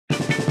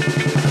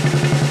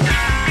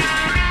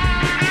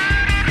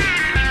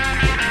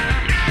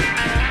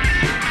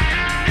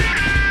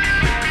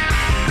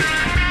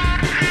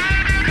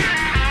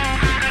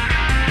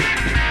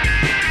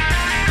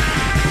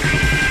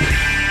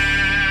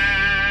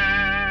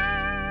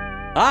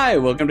Hi,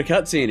 welcome to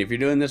Cutscene. If you're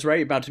doing this right,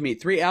 you're about to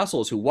meet three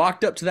assholes who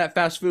walked up to that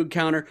fast food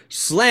counter,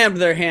 slammed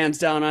their hands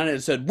down on it,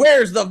 and said,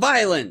 "Where's the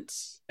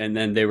violence?" And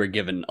then they were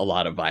given a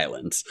lot of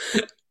violence.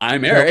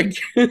 I'm Eric.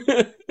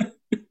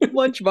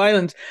 Much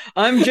violence.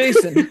 I'm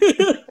Jason.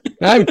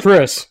 I'm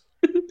Chris.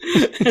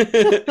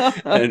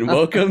 And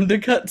welcome to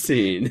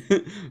Cutscene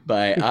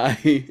by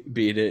I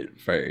Beat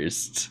It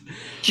First.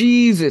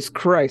 Jesus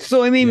Christ.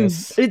 So, I mean,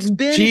 Yes. it's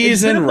been...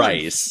 Cheese it's been and a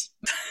rice.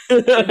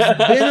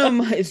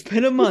 It's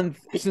been a month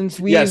since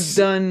we've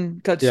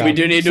done Cutscene. Yeah. We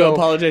do need to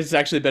apologize. It's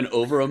actually been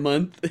over a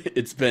month.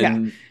 It's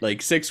been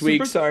like 6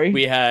 weeks. Super sorry.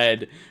 We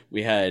had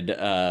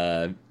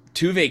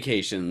 2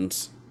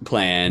 vacations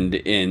planned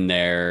in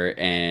there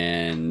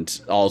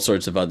and all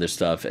sorts of other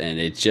stuff, and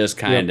it just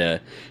kind of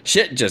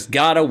shit just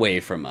got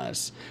away from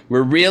us.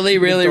 We're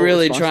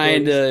really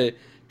trying to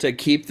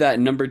keep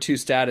that number 2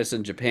 status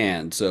in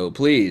Japan. So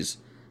please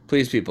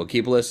people,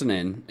 keep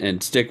listening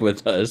and stick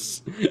with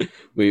us.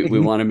 We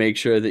want to make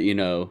sure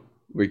that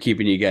we're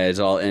keeping you guys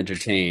all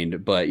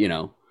entertained, but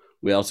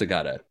we also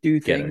gotta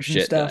do get our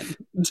shit stuff.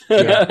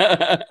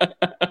 done.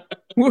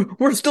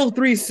 We're still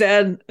 3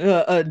 sad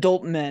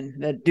adult men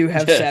that do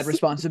have sad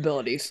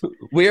responsisibles.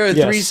 We are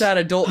 3 sad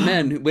adult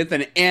men with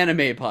an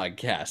anime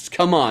podcast.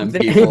 Come on,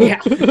 people.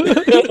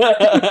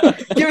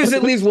 Give us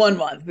at least 1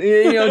 month,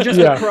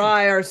 just to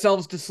cry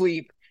ourselves to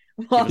sleep.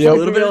 A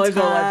little bit of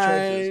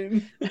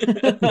time.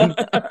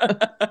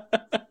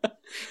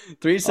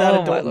 3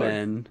 sad adult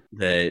men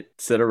that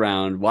sit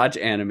around, watch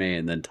anime,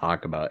 and then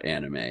talk about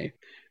anime.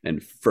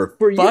 And for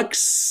fuck's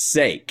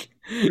sake.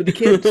 For the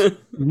kids.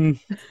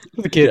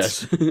 The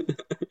kids. Yes.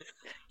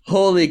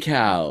 Holy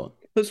cow.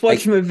 Let's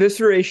watch some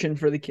evisceration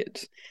for the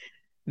kids.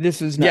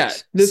 This is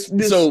nuts. Yeah.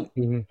 So,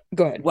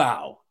 go ahead.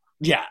 Wow.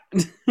 Yeah.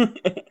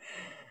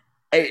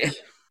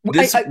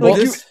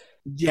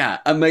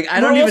 I'm like, I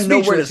don't even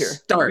know where to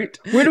start.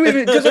 Where do we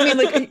even? Because I mean,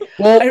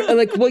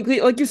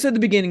 like you said at the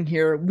beginning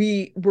here,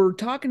 we were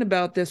talking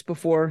about this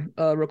before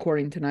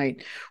recording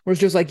tonight. Where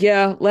it's just like,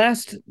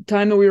 last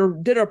time that we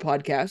did our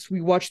podcast, we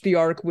watched the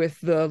arc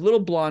with the little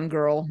blonde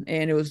girl,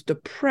 and it was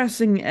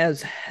depressing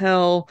as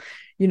hell.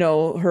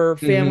 Her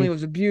family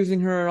was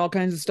abusing her and all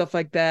kinds of stuff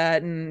like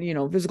that, and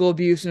physical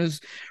abuse, and it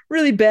was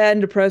really bad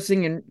and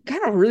depressing and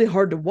kind of really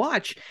hard to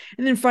watch.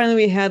 And then finally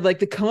we had like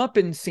the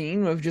comeuppance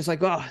scene of just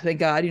like, oh, thank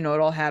God, it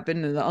all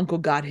happened and the uncle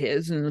got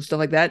his and stuff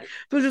like that.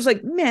 But it was just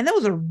like, man, that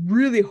was a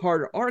really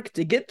hard arc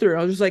to get through.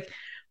 I was just like,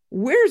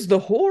 where's the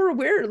horror?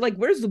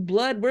 Where's the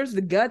blood? Where's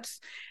the guts?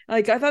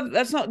 Like, I thought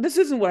this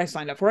isn't what I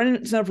signed up for. I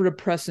didn't sign up for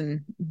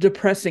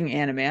depressing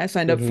anime. I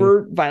signed up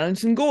for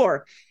violence and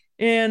gore.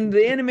 And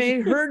the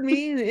anime heard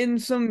me in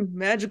some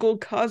magical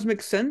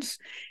cosmic sense.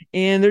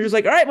 And they're just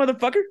like, all right,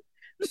 motherfucker,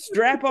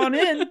 strap on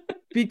in,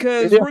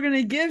 because we're going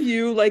to give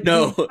you the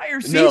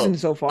entire season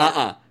so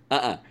far.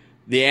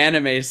 The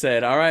anime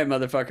said, all right,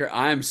 motherfucker,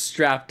 I'm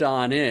strapped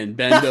on in.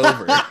 Bend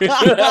over.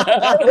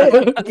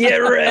 Get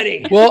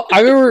ready. Well,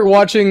 I remember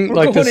watching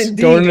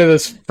going into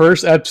this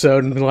first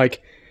episode and being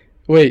like,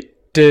 wait,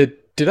 did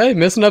I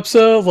miss an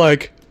episode?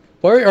 Like,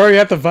 why are you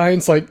at the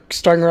vines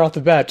starting right off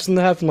the bat? Doesn't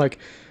that happen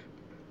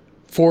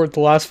for the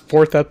last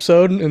 4th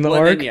episode in the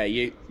arc?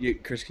 Then,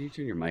 Chris, can you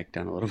turn your mic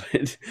down a little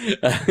bit?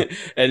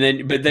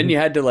 But then you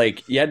had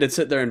to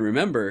sit there and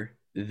remember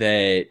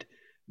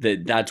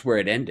that's where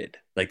it ended.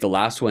 Like the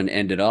last one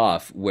ended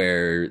off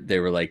where they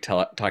were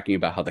talking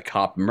about how the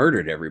cop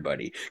murdered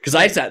everybody. Because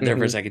I sat there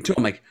for a second too.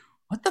 I'm like,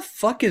 what the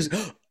fuck is?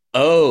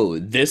 Oh,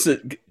 this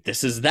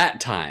is that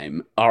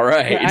time. All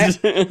right.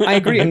 I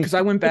agree, because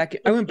I went back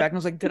and I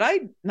was like, did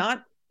I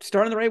not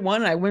start on the right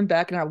one? And I went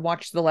back and I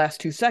watched the last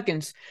 2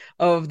 seconds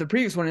of the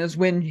previous one. Is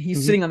when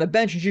he's sitting on the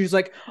bench and she's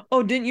like,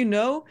 oh, didn't you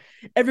know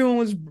everyone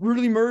was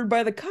brutally murdered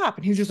by the cop?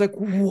 And he's just like,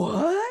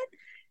 what?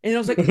 And I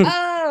was like,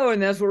 oh, and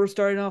that's what we're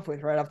starting off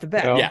with right off the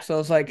bat. Yeah. So I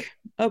was like,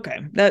 okay,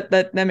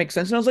 that makes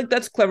sense. And I was like,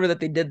 that's clever that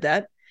they did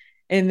that.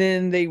 And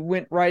then they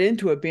went right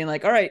into it being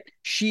like, all right,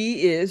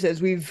 she is,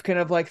 as we've kind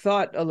of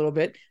thought a little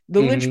bit,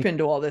 the linchpin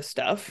to all this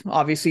stuff,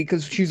 obviously,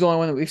 because she's the only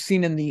one that we've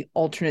seen in the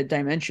alternate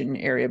dimension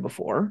area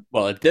before.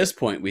 Well, at this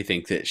point, we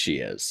think that she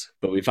is,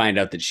 but we find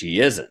out that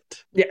she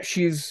isn't. Yeah,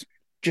 she's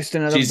just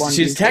another one.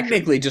 She's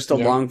technically just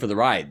along for the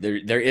ride.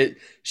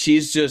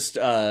 She's just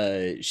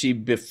she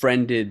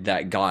befriended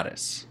that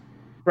goddess.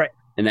 Right.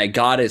 And that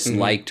goddess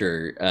liked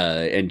her,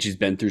 and she's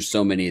been through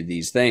so many of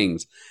these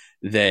things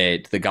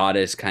that the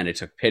goddess kind of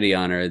took pity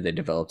on her. They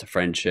developed a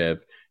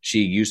friendship.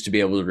 She used to be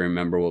able to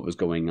remember what was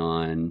going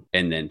on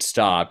and then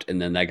stopped.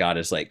 And then that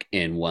goddess,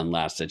 in one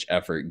last ditch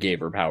effort, gave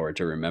her power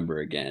to remember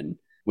again,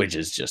 which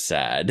is just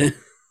sad.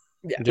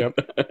 Yeah. Yep.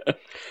 But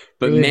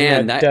really,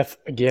 man, that death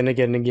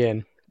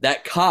again.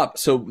 That cop.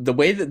 So the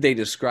way that they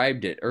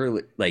described it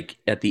early,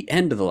 at the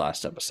end of the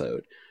last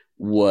episode,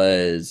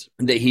 was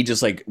that he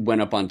just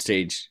went up on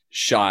stage,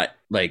 shot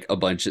a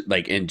bunch of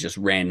and just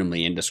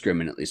randomly,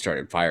 indiscriminately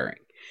started firing.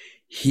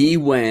 He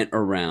went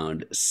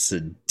around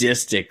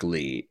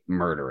sadistically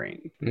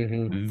murdering,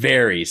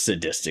 very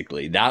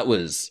sadistically. That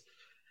was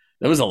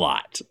That was a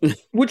lot.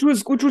 which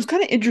was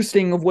kind of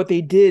interesting of what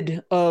they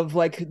did of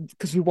like,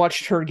 because we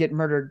watched her get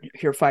murdered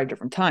here 6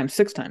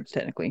 times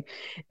technically,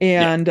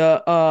 and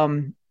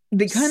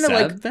they kind of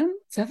like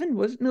 7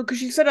 was no, because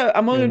she said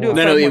I'm only gonna do it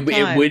 5 more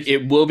times.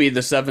 It will be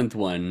the 7th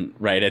one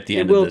right at the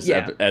end of this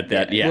at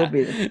that it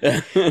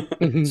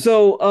will be.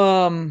 So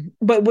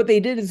but what they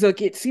did is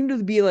like it seemed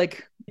to be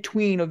like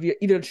between of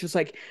either it's just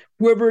like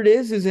whoever it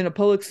is in a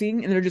public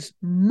scene and they're just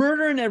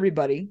murdering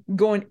everybody,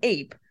 going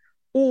ape,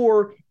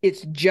 or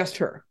it's just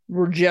her.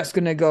 We're just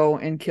gonna go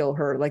and kill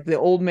her, like the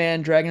old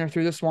man dragging her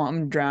through the swamp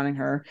and drowning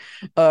her,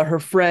 her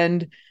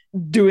friend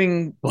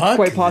doing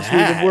quite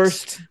possibly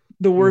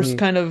the worst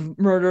kind of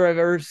murder I've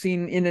ever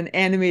seen in an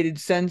animated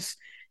sense,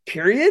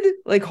 period.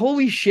 Like,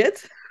 holy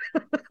shit.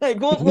 Like,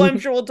 well, I'm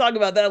sure we'll talk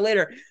about that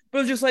later. But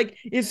it was just like,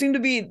 it seemed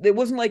to be, it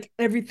wasn't like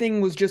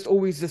everything was just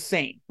always the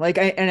same. Like,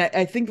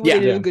 I think they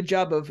did a good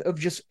job of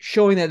just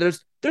showing that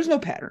there's no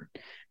pattern.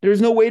 There's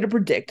no way to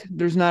predict.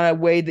 There's not a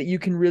way that you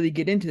can really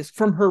get into this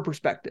from her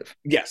perspective.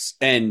 Yes.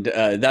 And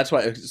that's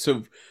why,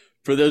 so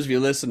for those of you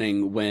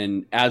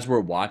listening, as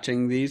we're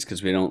watching these,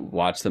 because we don't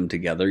watch them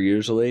together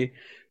usually,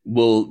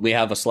 we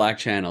have a Slack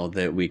channel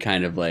that we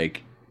kind of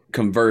like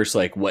converse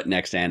like what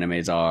next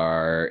animes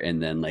are,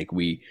 and then like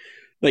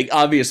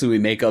obviously we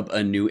make up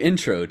a new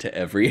intro to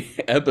every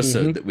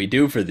episode that we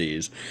do for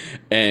these.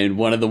 And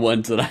one of the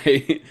ones that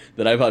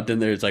I popped in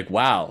there is like,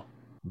 wow,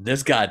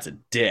 this guy's a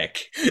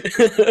dick.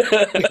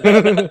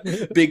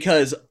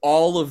 Because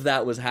all of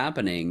that was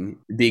happening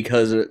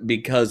because of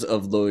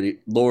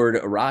Lord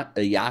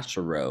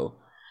Yashiro.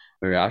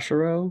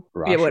 Yashiro?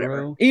 Yeah,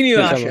 whatever.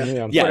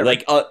 Inuyasha. Yeah, whatever.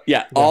 like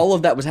all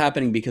of that was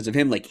happening because of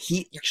him. Like,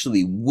 he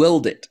actually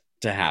willed it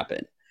to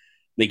happen.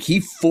 Like, he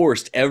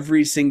forced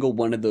every single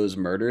one of those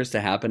murders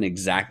to happen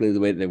exactly the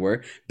way that they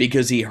were,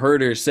 because he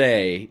heard her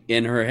say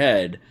in her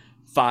head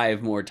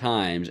 5 more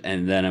times,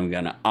 and then I'm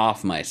gonna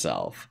off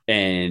myself.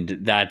 And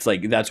that's why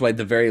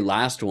the very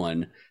last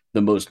one,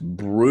 the most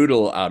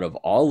brutal out of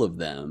all of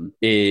them,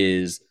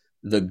 is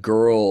the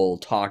girl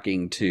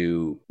talking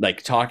to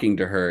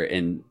her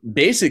and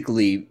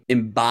basically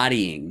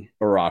embodying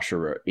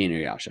Inuyasha.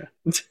 Inuyasha.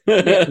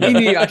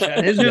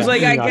 It's just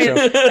like I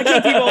can't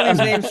keep all these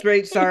names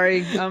straight.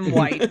 Sorry, I'm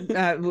white.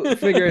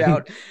 Figure it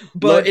out.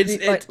 But it's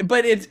like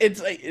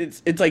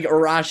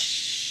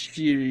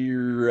Arashiro,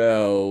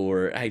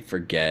 or I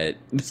forget,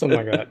 something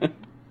like that.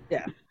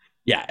 Yeah.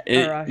 Yeah,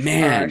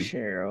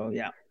 Arashiro,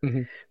 yeah.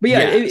 Mm-hmm. But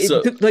yeah,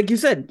 like you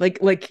said, like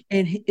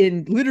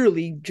and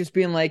literally just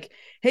being like,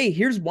 hey,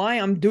 here's why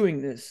I'm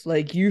doing this.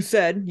 Like you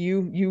said,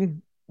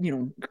 you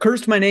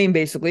cursed my name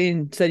basically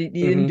and said you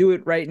didn't do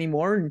it right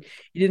anymore, and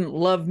you didn't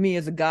love me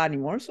as a god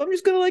anymore. So I'm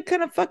just gonna like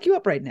kind of fuck you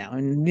up right now,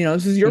 and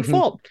this is your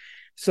fault.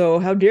 So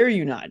how dare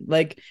you not?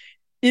 Like,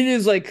 it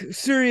is like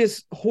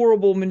serious,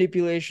 horrible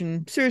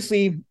manipulation.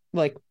 Seriously,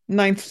 like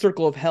ninth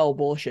circle of hell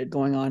bullshit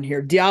going on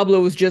here. Diablo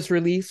was just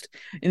released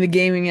in the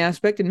gaming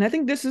aspect, and I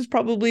think this is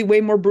probably way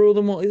more brutal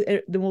than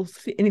we'll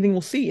see, anything we'll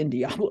see in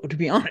Diablo, to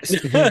be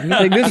honest.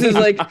 Like, this is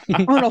like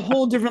on a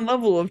whole different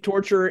level of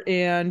torture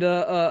and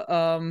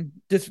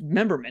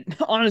dismemberment,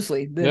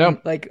 honestly,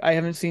 like I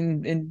haven't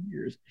seen in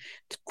years.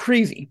 It's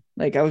crazy.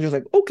 Like, I was just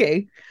like,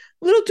 okay,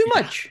 a little too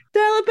much.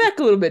 Dial it back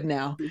a little bit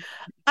now.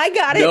 I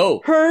got it.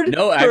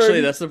 Actually,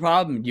 that's the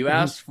problem. You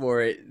asked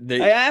for it.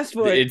 I asked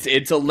for it.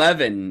 It's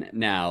 11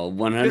 now,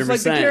 100%.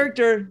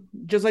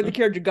 Just like the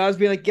character. God's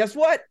being like, guess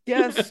what?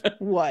 Guess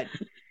what?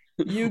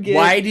 You get.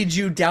 Why did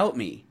you doubt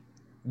me?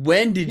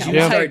 When did you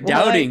start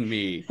doubting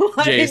me,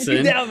 Jason?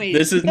 Did you doubt me?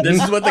 This is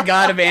what the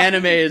god of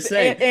anime is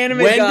saying.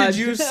 Did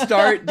you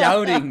start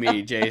doubting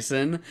me,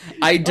 Jason?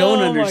 I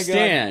don't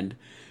understand.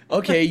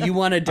 Okay, you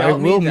want to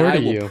doubt me? Then I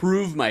will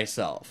prove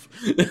myself.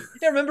 Yeah,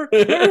 remember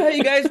how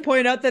you guys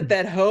point out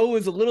that hoe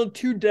is a little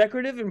too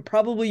decorative and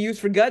probably used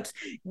for guts?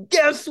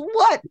 Guess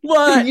what?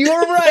 What? You're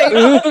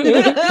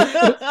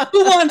right.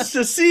 Who wants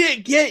to see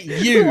it get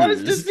used? Who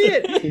wants to see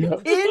it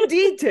in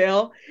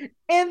detail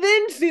and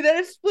then see that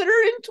it's split or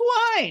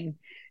entwined?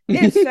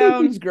 It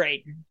sounds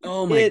great.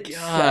 Oh my god. It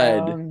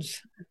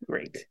sounds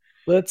great.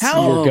 Let's see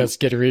your guts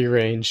get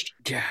rearranged.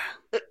 Yeah.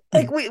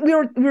 Like we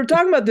were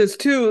talking about this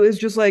too. It's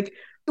just like,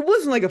 it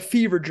wasn't like a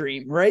fever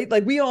dream, right?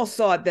 Like, we all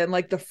saw it then,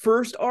 like the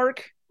first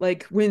arc,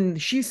 like when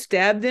she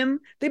stabbed him,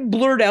 they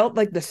blurred out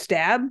like the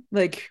stab,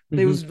 like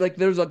there was like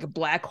a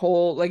black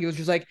hole, like it was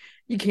just like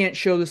you can't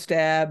show the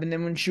stab. And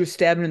then when she was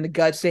stabbing in the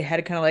guts, they had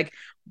it kind of like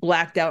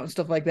blacked out and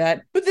stuff like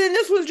that. But then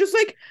this was just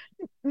like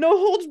no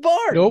holds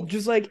barred. Nope.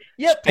 Just like,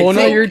 yep, pulling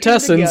out your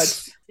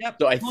intestines. Yep.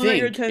 So I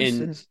think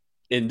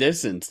in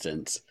this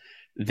instance,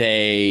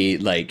 they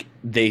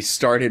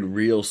started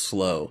real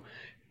slow.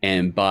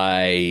 And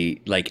by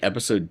like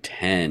episode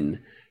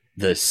 10,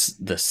 the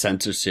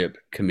censorship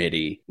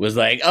committee was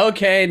like,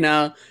 okay,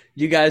 now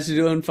you guys are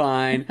doing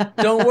fine.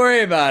 Don't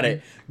worry about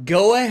it.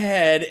 Go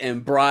ahead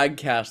and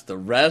broadcast the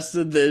rest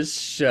of this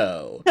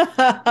show.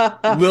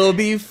 We'll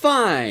be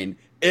fine.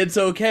 It's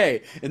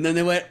okay. And then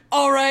they went,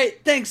 all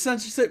right, thanks,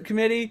 censorship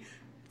committee.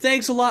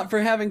 thanks a lot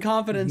for having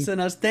confidence in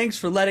us. Thanks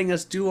for letting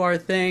us do our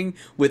thing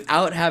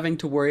without having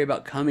to worry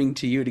about coming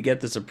to you to get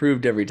this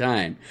approved every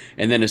time.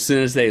 And then as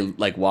soon as they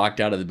like walked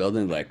out of the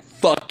building, like,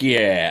 fuck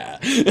yeah.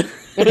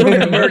 We're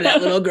gonna murder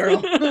that little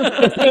girl.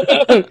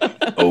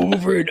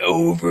 Over and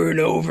over and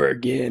over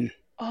again.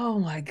 Oh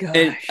my gosh.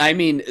 And, I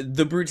mean,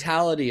 the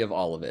brutality of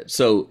all of it.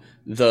 So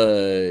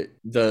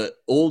the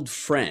old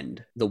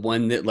friend, the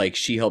one that like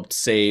she helped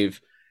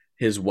save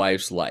his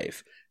wife's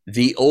life,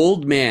 the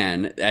old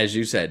man, as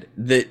you said,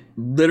 that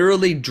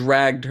literally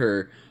dragged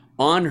her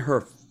on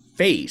her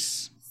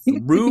face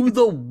through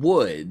the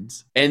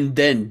woods and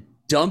then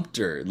dumped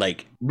her,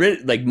 like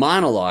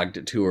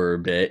monologued to her a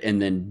bit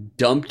and then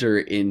dumped her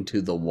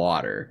into the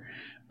water.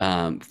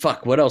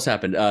 Fuck, what else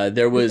happened?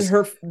 There was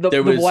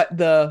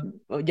the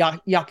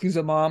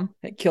Yakuza mom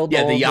that killed the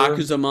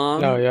Yakuza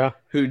mom. Oh yeah.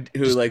 Who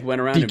like went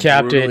around and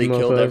brutally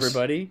killed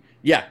everybody.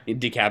 Yeah, it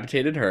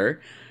decapitated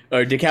her.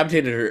 Or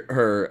decapitated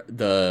her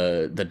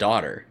the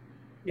daughter.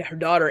 Yeah, her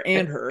daughter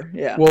and her.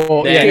 Yeah.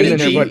 Well, yeah, and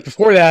then but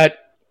before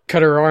that,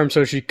 cut her arm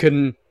so she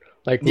couldn't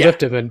like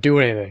lift him and do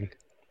anything.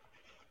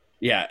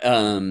 Yeah.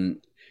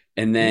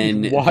 And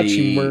then watch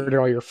you murder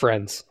all your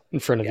friends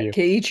in front of you.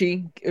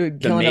 Keiichi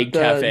killing up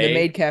the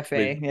maid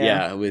cafe.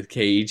 With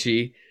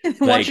Keiichi.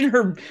 Watching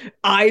her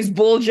eyes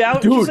bulge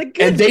out. Dude, like,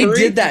 and they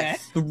did that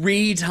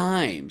 3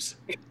 times.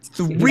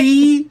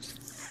 3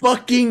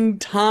 fucking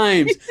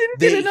times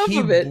that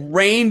he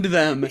brained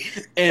them,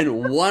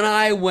 and one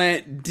eye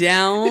went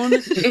down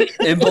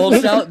and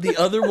bulged out, the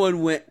other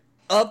one went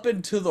up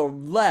and to the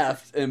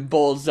left and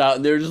bulged out,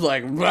 and they're just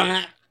like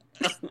I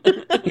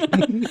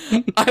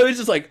was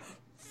just like,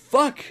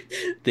 fuck,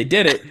 they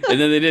did it.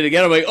 And then they did it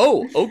again. I'm like,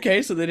 oh,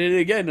 okay, so they did it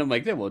again. And I'm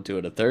like, they won't do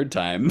it a 3rd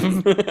time.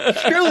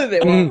 Surely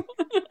they won't.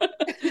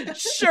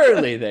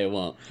 Surely they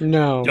won't.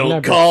 No, don't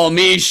never. call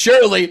me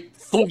Shirley.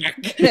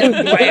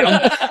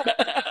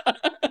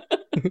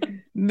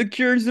 The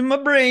cure's in my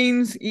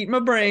brains. Eat my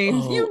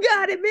brains. You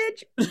got it,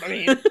 bitch.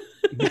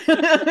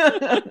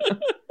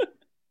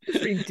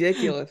 It's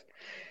ridiculous.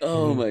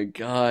 Oh my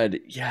god.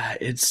 Yeah,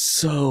 it's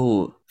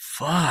so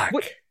fuck.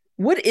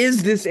 What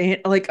is this?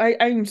 Like,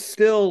 I'm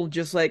still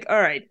just like, all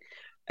right,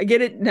 I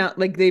get it now.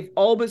 Like, they've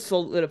all but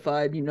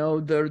solidified,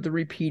 the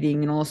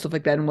repeating and all stuff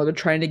like that, and what they're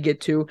trying to get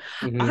to.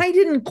 I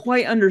didn't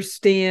quite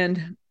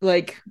understand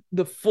like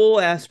the full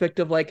aspect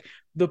of like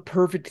the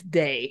perfect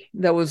day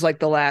that was like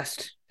the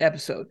last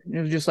episode. And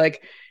it was just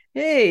like,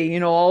 hey,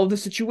 all the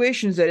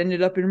situations that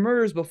ended up in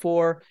murders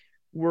before,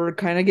 we're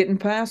kind of getting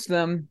past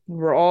them.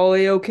 We're all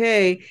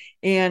A-okay,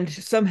 and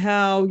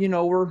somehow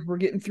we're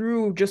getting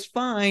through just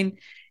fine.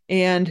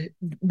 And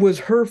was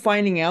her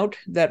finding out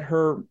that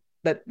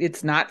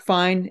it's not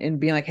fine and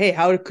being like, hey,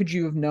 how could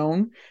you have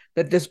known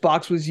that this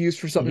box was used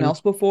for something else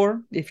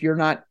before if you're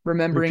not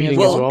remembering as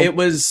well? It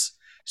was,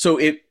 so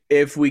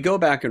if we go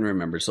back and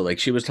remember, so like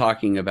she was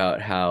talking about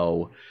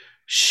how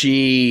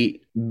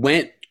she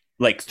went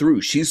like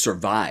she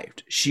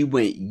survived. She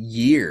went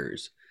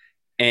years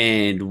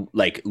and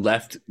like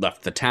left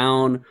the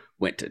town,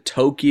 went to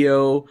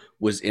Tokyo,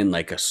 was in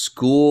like a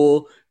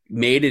school,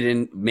 made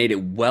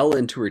it well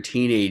into her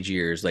teenage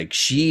years. Like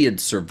she had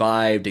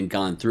survived and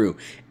gone through.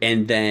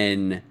 And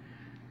then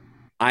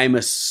I'm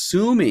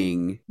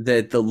assuming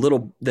that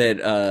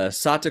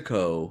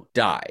Satoko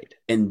died,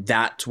 and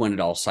that's when it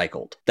all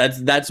cycled.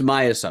 That's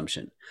my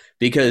assumption,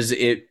 because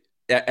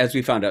as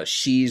we found out,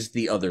 she's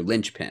the other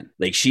linchpin.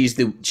 Like she's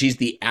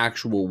the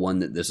actual one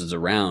that this is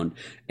around,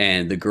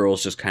 and the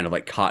girl's just kind of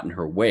like caught in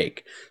her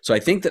wake. So I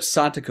think that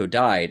Satoko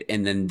died,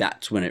 and then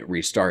that's when it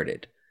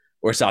restarted.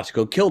 Or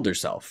Satoko killed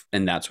herself,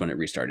 and that's when it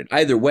restarted.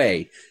 Either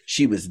way,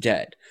 she was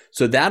dead.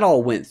 So that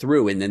all went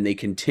through, and then they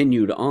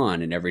continued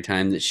on, and every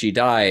time that she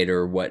died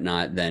or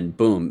whatnot, then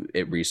boom,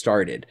 it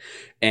restarted.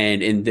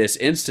 And in this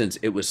instance,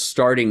 it was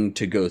starting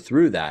to go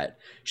through that.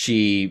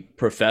 She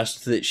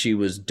professed that she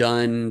was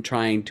done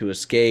trying to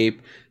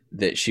escape,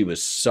 that she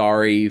was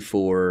sorry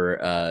for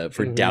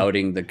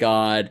doubting the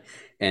god,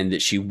 and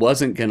that she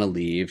wasn't going to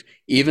leave.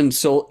 Even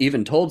told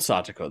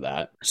Satoko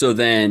that. So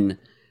then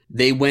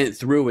they went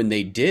through and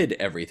they did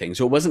everything.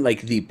 So it wasn't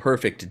like the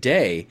perfect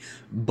day,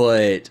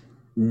 but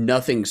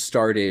nothing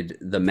started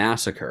the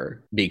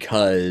massacre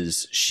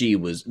because she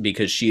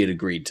had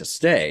agreed to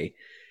stay.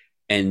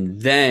 And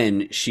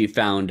then she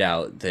found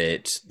out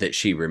that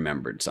she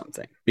remembered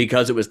something,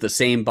 because it was the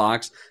same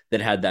box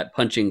that had that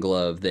punching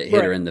glove that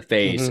hit her in the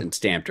face and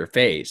stamped her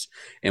face.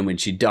 And when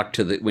she ducked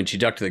to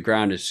the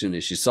ground, as soon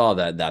as she saw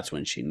that, that's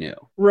when she knew.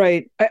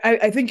 Right.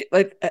 I think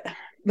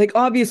like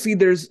obviously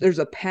there's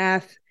a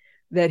path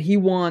that he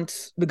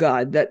wants, the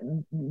god, that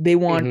they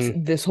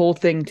want this whole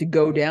thing to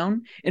go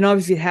down. And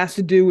obviously it has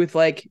to do with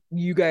like,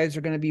 you guys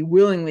are going to be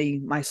willingly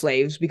my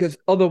slaves, because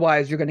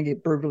otherwise you're going to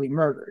get brutally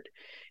murdered.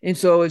 And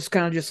so it's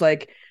kind of just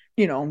like,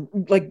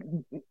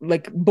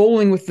 like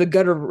bowling with the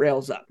gutter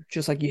rails up.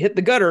 Just like you hit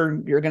the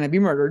gutter, you're going to be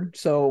murdered.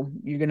 So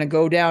you're going to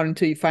go down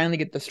until you finally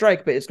get the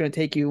strike, but it's going to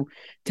take you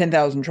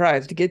 10,000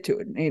 tries to get to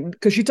it.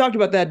 Because she talked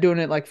about that, doing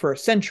it like for a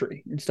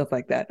century and stuff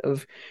like that,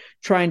 of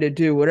trying to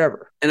do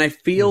whatever. And I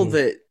feel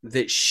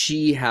that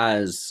she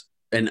has,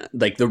 and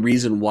like the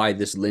reason why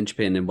this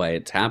linchpin and why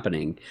it's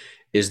happening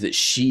is that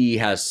she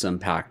has some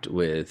pact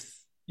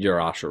with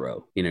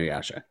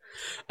Inuyasha.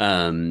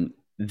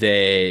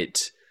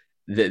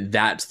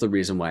 That's the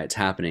reason why it's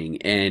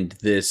happening. And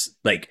this,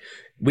 like,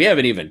 we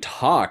haven't even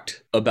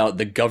talked about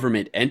the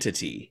government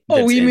entity.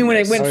 Oh, you mean when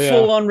it went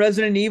full on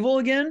Resident Evil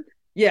again?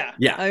 Yeah.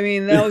 I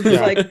mean, that was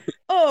just like,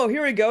 oh,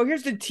 here we go.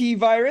 Here's the T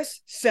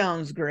virus.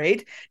 Sounds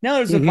great. Now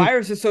there's a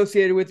virus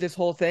associated with this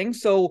whole thing.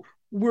 So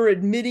we're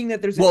admitting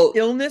that there's an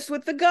illness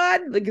with the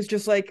god. Like, it's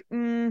just like,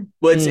 Well,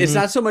 it's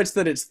not so much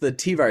that it's the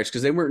T virus,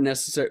 because they weren't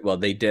necessarily, well,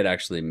 they did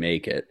actually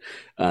make it.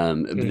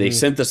 They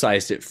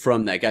synthesized it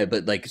from that guy,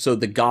 but like, so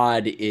the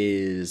god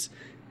is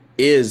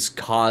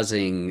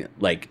causing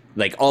like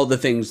all the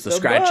things, the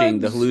scratching,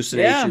 bugs, the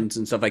hallucinations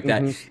and stuff like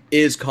that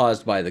is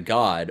caused by the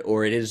god,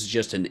 or it is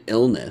just an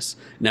illness.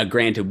 Now,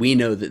 granted, we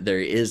know that there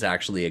is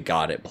actually a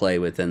god at play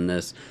within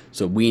this,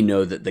 so we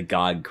know that the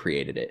god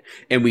created it,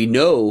 and we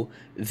know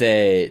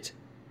that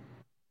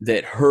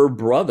her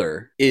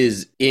brother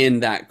is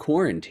in that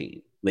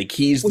quarantine. Like,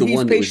 he's the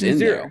one that was in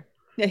there.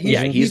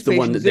 Yeah, he's the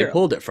one that they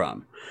pulled it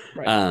from.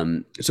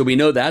 Right. So we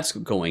know that's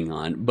going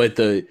on. But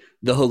the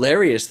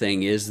hilarious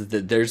thing is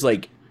that there's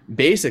like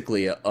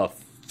basically a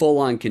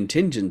full-on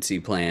contingency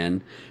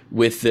plan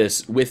with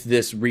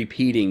this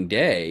repeating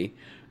day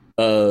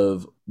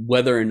of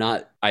whether or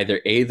not either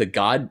A, the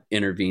god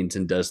intervenes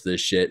and does this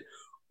shit,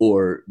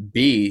 or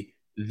B,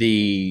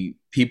 the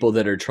people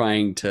that are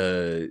trying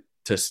to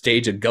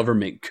stage a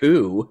government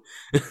coup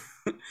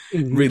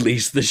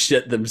release the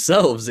shit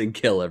themselves and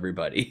kill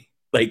everybody.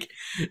 Like,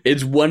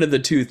 it's one of the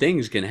two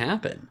things can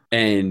happen.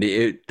 And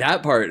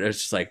that part, is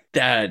just like,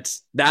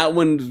 that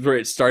one where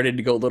it started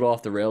to go a little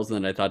off the rails.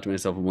 And then I thought to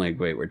myself, I'm like,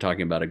 wait, we're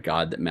talking about a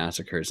god that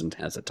massacres and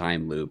has a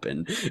time loop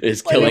and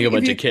is killing a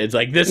bunch of kids.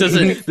 Like, this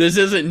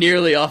isn't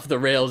nearly off the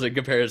rails in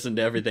comparison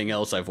to everything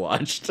else I've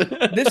watched.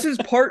 This is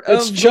part of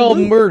it's child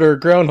murder,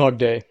 Groundhog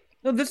Day.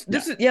 No, this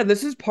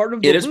is part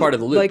of the loop. It is part of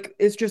the loop. Like,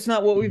 it's just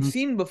not what we've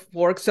seen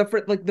before, except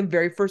for like the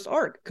very first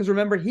arc. Because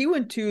remember, he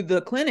went to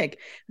the clinic.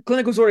 The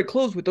clinic was already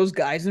closed with those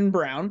guys in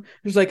brown.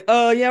 It was like,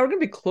 yeah, we're gonna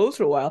be closed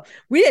for a while.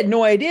 We had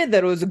no idea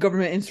that it was a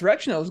government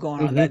insurrection that was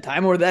going on at that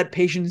time, or that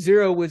patient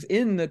 0 was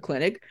in the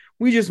clinic.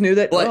 We just knew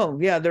that,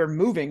 they're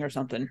moving or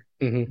something.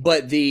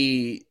 But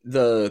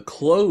the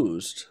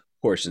closed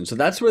portion, so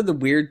that's where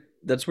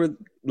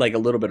like a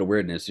little bit of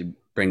weirdness, you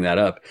bring that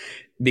up,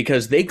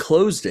 because they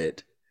closed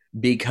it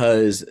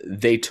because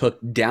they took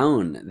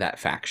down that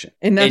faction,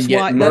 and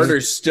yet why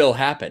murders still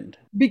happened,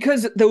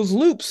 because those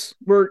loops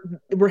were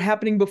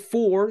happening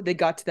before they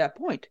got to that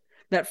point.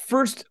 That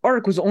first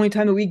arc was the only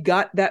time that we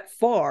got that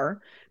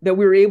far, that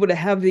we were able to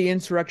have the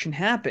insurrection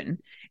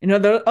happen, and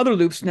other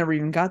loops never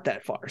even got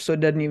that far, so it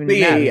doesn't even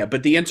matter. Yeah,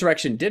 but the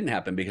insurrection didn't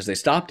happen because they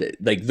stopped it.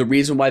 Like, the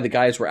reason why the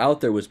guys were out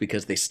there was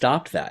because they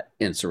stopped that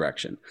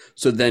insurrection.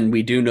 So then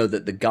we do know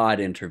that the god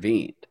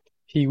intervened.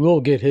 He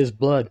will get his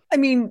blood. I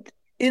mean,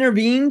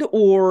 intervened,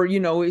 or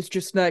it's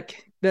just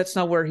like, that's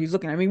not where he's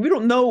looking. I mean, we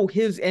don't know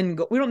his end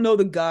goal. We don't know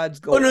the god's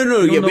goal. Oh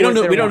no, we don't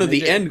know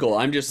the end goal.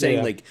 I'm just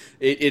saying, like,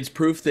 it's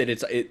proof that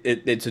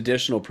it's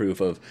additional proof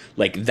of,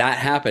 like, that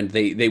happened.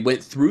 They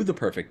went through the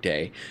perfect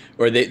day,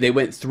 or they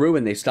went through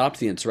and they stopped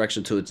the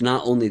insurrection. So it's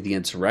not only the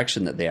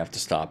insurrection that they have to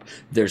stop.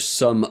 There's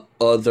some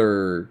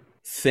other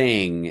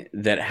thing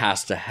that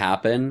has to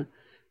happen,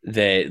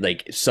 that,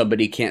 like,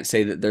 somebody can't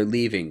say that they're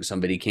leaving,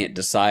 somebody can't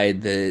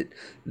decide that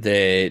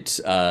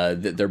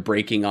they're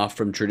breaking off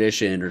from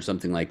tradition or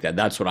something like that.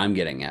 That's what I'm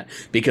getting at,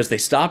 because they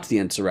stopped the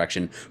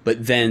insurrection,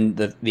 but then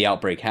the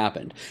outbreak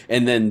happened.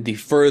 And then the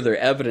further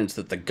evidence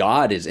that the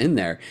god is in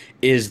there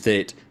is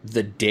that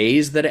the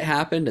days that it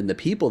happened and the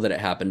people that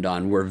it happened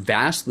on were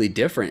vastly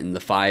different in the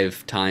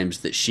 5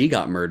 times that she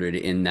got murdered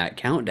in that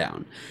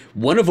countdown.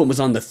 One of them was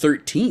on the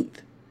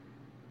 13th.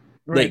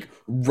 Right. Like,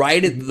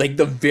 right at, like,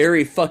 the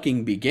very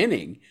fucking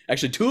beginning.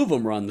 Actually, 2 of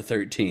them were on the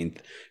 13th,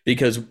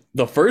 because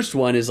the first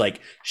one is like,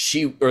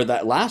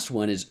 that last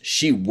one is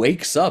she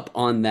wakes up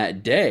on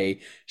that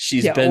day.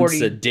 She's been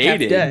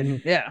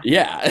sedated.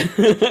 Yeah.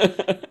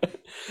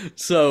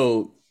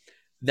 So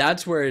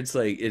that's where it's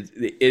like, it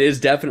is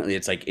definitely,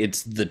 it's like,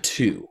 it's the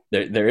two.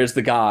 There is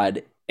the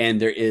god,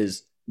 and there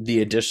is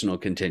the additional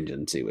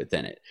contingency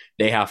within it.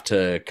 They have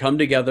to come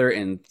together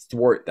and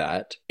thwart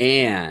that,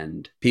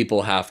 and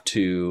people have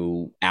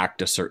to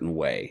act a certain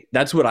way.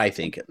 That's what I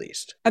think, at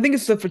least. I think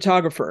it's the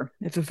photographer.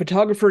 If the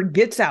photographer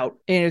gets out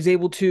and is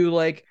able to,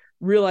 like,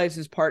 realize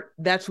his part,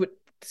 that's what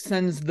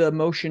sends the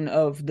motion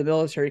of the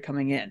military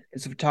coming in.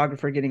 It's a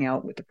photographer getting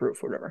out with the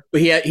proof or whatever.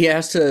 But he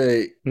has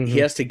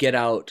to get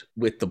out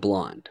with the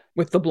blonde.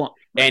 Right.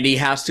 And he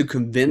has to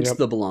convince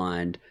the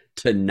blonde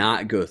to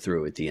not go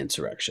through with the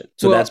insurrection.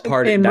 So that's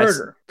part of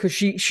murder,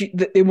 because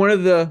in one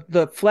of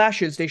the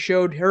flashes they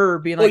showed her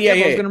being like,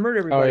 I was gonna murder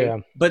everybody. Oh,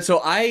 yeah. But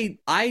so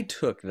I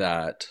took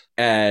that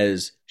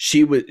as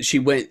she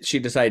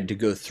decided to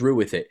go through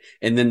with it,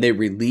 and then they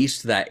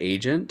released that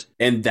agent,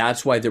 and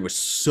that's why there was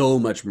so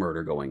much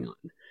murder going on.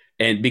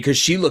 And because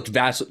she looked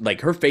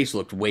like her face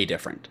looked way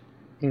different.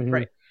 Mm-hmm.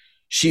 Right.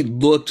 She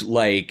looked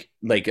like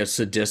a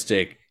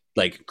sadistic,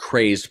 like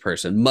crazed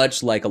person,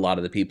 much like a lot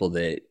of the people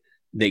that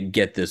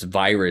get this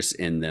virus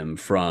in them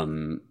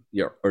from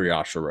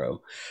Yashiro.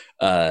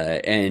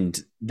 And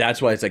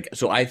that's why it's like,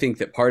 so I think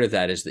that part of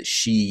that is that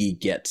she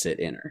gets it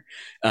in her.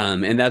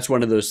 And that's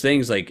one of those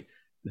things like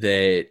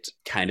that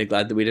kind of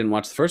glad that we didn't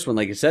watch the first one.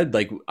 Like I said,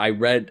 like I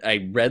read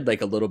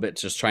like a little bit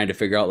just trying to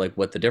figure out like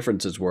what the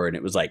differences were. And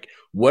it was like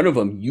one of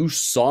them, you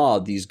saw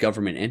these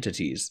government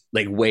entities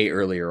like way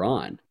earlier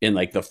on in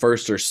like the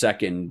first or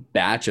second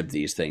batch of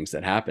these things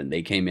that happened.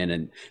 They came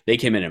in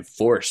and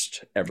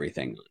forced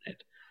everything on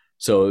it.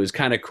 So it was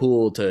kind of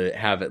cool to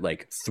have it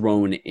like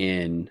thrown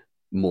in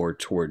more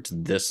towards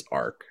this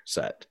arc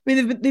set. I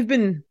mean, they've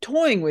been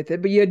toying with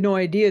it, but you had no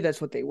idea that's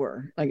what they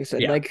were. Like I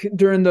said, like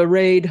during the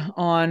raid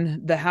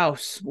on the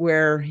house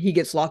where he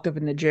gets locked up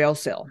in the jail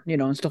cell,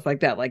 and stuff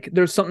like that. Like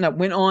there's something that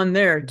went on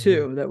there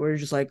too that we're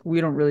just like,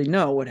 we don't really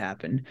know what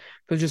happened.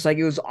 But just like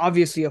it was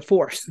obviously a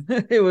force.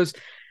 It was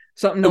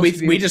something else.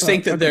 We just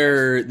think that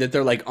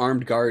they're like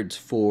armed guards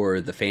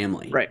for the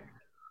family, right?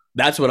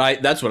 That's what I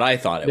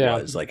thought it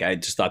was. Like I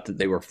just thought that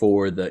they were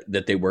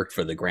that they worked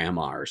for the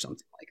grandma or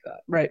something like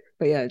that. Right.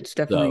 But yeah, it's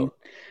definitely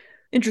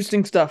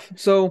interesting stuff.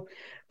 So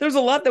there's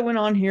a lot that went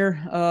on here.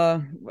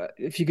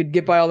 If you could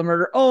get by all the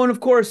murder. Oh, and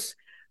of course,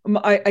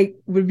 I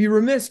would be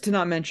remiss to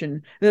not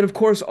mention that, of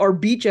course, our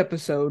beach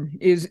episode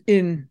is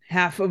in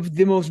half of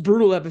the most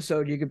brutal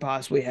episode you could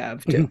possibly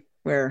have too.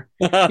 Where,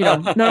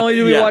 not only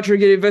do we watch her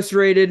get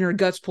eviscerated and her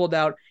guts pulled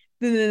out,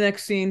 then the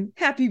next scene,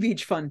 happy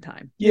beach fun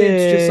time. Yeah,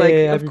 it's just like,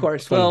 of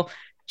course. Fun. Well,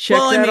 check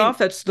that off.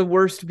 That's the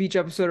worst beach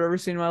episode I've ever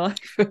seen in my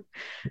life.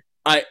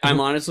 I'm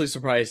honestly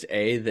surprised,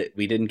 that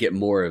we didn't get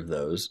more of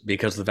those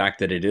because of the fact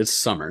that it is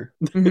summer.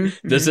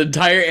 This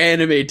entire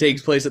anime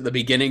takes place at the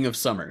beginning of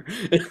summer.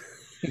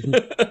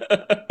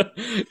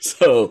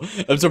 So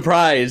I'm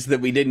surprised that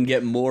we didn't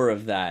get more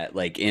of that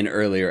like in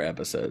earlier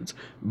episodes.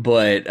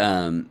 But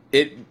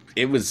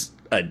it was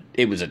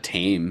a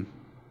tame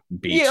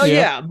beach.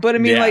 Yeah, but I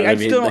mean, I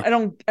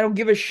don't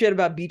give a shit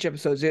about beach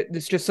episodes.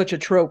 It's just such a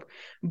trope,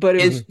 but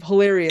it was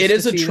hilarious. It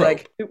is a trope.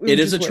 Like, it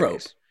is a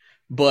trope.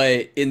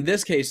 But in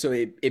this case, so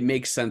it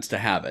makes sense to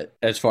have it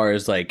as far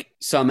as like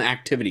some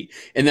activity,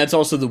 and that's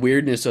also the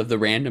weirdness of the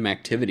random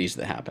activities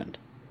that happened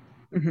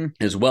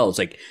as well. It's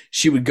like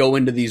she would go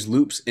into these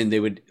loops, and they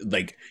would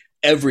like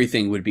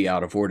everything would be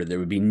out of order. There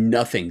would be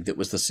nothing that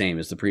was the same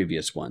as the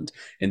previous ones.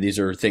 And these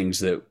are things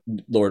that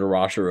Lord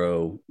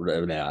Arashiro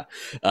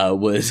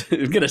was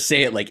going to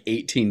say it like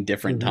 18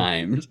 different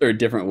times or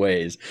different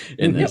ways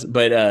in this.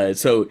 But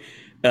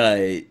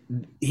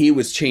he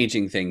was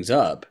changing things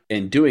up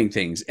and doing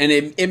things. And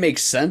it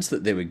makes sense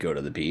that they would go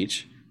to the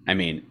beach. I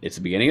mean, it's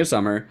the beginning of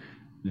summer.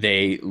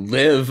 They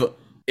live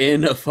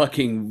in a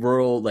fucking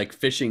rural like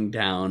fishing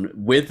town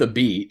with a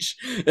beach.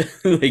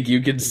 Like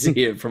you can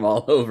see it from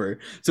all over,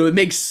 so it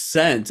makes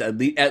sense. At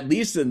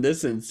least in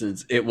this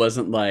instance, it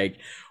wasn't like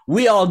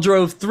we all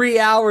drove 3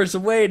 hours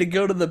away to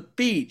go to the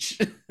beach.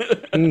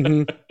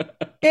 And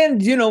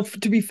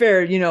to be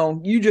fair,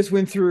 you just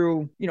went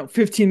through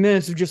 15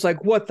 minutes of just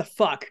like, what the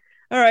fuck.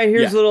 All right,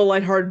 here's a little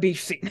lighthearted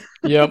beach scene.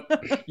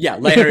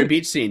 Lighthearted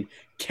beach scene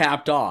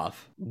capped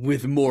off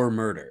with more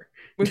murder.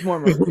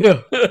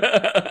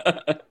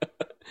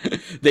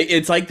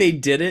 It's like they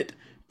did it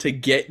to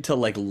get to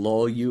like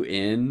lull you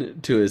in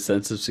to a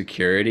sense of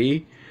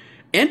security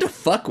and to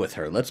fuck with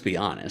her. Let's be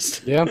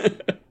honest.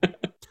 The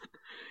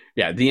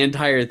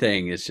entire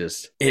thing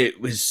is it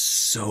was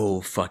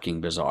so fucking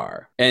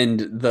bizarre. And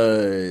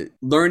the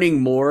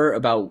learning more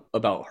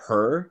about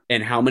her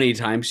and how many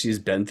times she's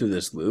been through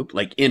this loop,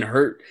 like in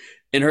her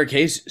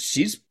case,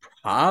 she's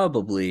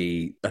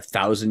probably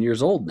 1,000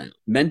 years old now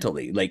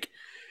mentally. Like,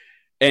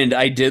 and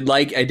I did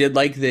like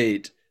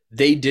that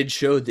they did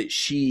show that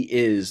she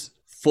is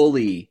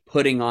fully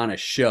putting on a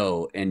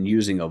show and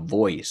using a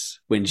voice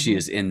when she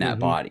is in that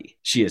body.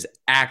 She is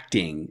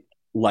acting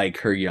like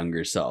her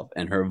younger self,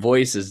 and her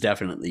voice is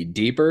definitely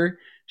deeper.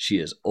 She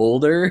is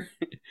older.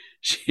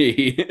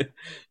 She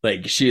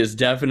is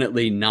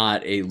definitely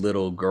not a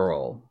little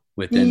girl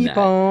within that.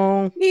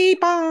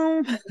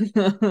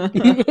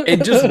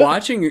 And just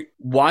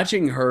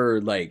watching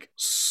her like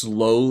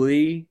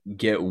slowly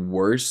get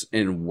worse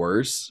and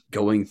worse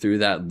going through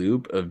that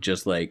loop of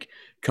just like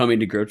coming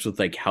to grips with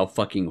like how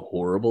fucking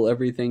horrible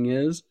everything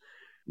is.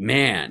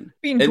 Man,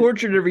 being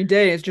tortured every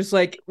day is just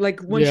like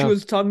when she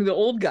was talking to the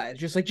old guys,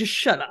 just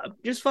shut up,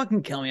 just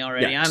fucking kill me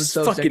already. I'm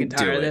so sick and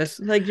tired of this.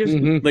 Like, just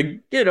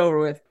like get it over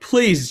with.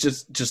 Please,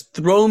 just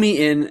throw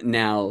me in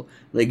now.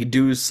 Like,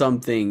 do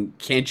something.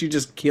 Can't you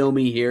just kill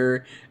me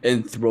here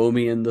and throw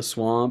me in the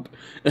swamp?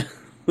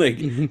 Like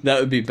that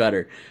would be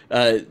better.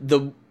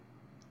 The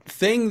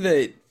thing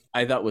that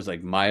I thought was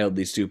like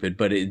mildly stupid,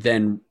 but it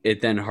then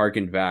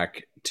harkened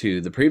back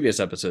to the previous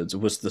episodes,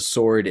 was the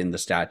sword in the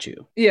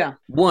statue. Yeah.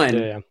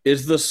 One,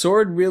 is the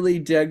sword really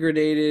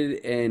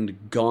degraded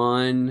and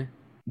gone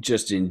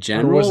just in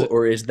general,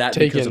 or is that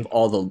because of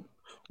all the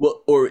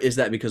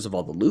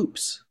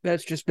loops?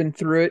 That's just been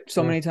through it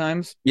so many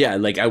times. Yeah,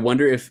 like I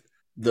wonder if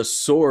the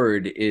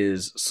sword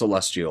is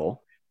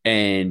celestial,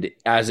 and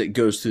as it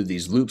goes through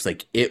these loops,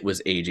 like it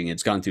was aging.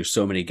 It's gone through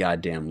so many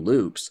goddamn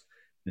loops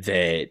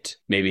that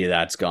maybe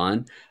that's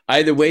gone.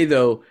 Either way,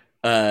 though,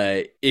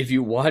 if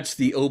you watch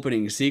the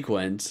opening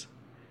sequence,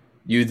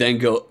 you then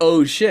go,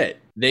 oh shit,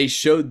 they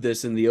showed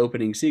this in the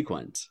opening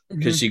sequence,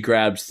 because she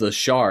grabs the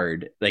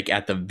shard like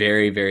at the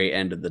very, very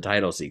end of the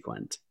title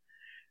sequence.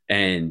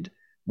 And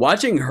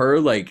watching her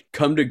like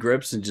come to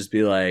grips and just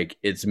be like,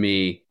 it's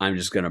me, I'm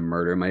just gonna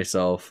murder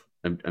myself,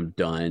 I'm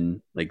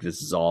done, like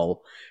this is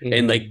all,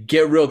 and like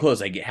get real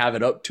close, like have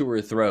it up to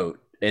her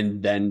throat,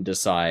 and then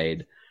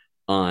decide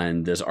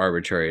on this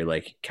arbitrary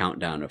like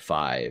countdown of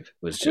 5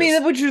 was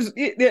just... which is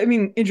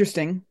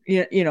interesting.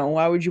 You know,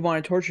 why would you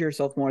want to torture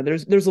yourself more?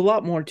 There's a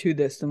lot more to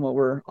this than what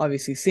we're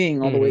obviously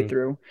seeing all the way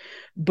through.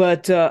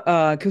 But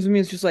because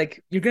it's just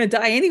like, you're gonna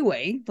die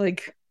anyway,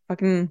 like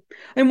fucking,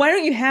 and why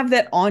don't you have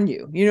that on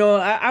you? You know,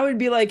 I would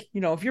be like,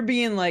 you know, if you're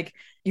being like,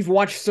 you've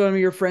watched some of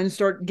your friends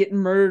start getting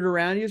murdered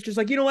around you, it's just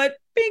like, you know what?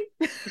 Bing.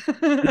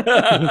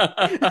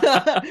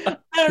 I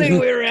don't need to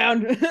wait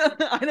around.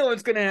 I know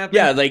what's gonna happen.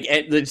 Yeah, like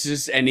it's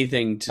just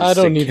anything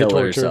to kill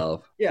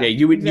herself. Yeah,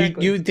 you would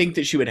exactly. you would think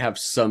that she would have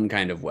some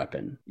kind of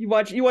weapon. You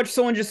watch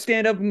someone just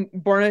stand up and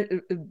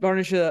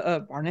brandish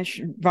a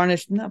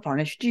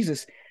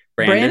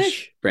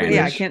brandish.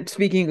 Yeah, I can't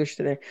speak English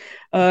today.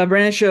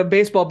 Brandish a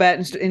baseball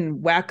bat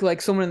and whack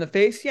like someone in the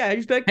face. Yeah, I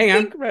just be like, hang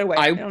on, right away.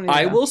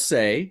 I will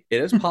say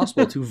it is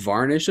possible to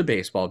varnish a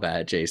baseball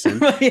bat, Jason.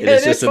 Yeah, it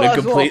is just a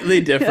completely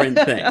different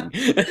thing.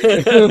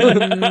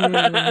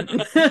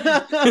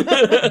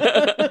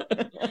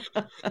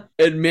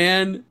 And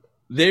man,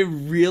 they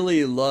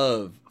really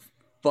love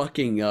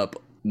fucking up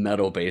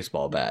metal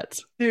baseball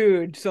bats,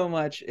 dude, so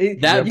much.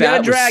 That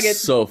bat was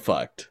so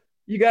fucked.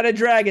 You gotta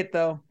drag it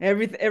though.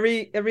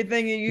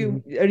 Everything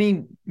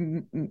any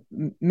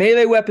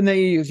melee weapon that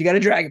you use, you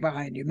gotta drag it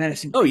behind you,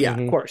 menacing. Oh yeah,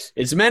 of course.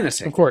 It's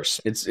menacing. Of course,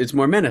 it's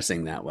more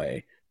menacing that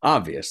way.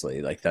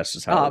 Obviously, like that's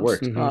just how it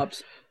works.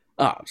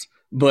 Ops.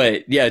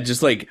 But yeah,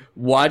 just like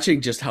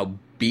watching just how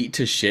beat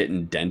to shit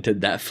and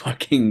dented that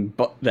fucking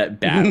that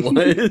bat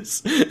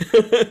was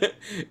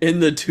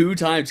in the 2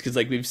 times, because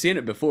like we've seen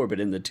it before,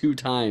 but in the 2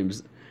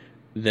 times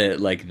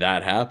that like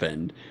that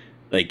happened,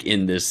 like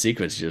in this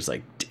sequence, you're just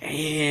like,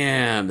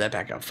 damn, that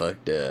bat got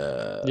fucked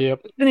up.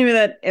 Yep. And even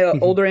that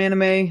older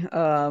anime,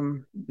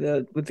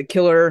 with the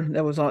killer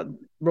that was on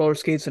roller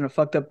skates and a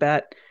fucked up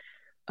bat.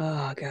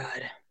 Oh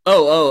god.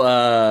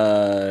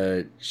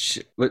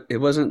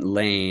 It wasn't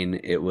Lane.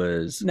 It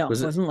was it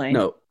wasn't Lane.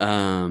 No,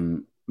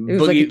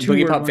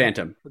 Boogie Pop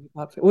Phantom.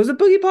 Was it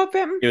Boogie Pop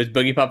Phantom? It was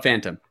Boogie Pop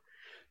Phantom.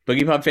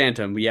 Boogie Pop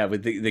Phantom. Yeah,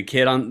 with the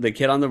kid on the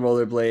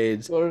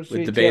rollerblades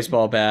with the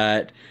baseball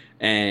bat,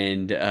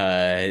 and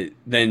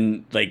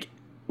then like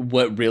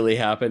what really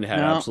happened had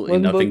absolutely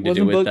nothing to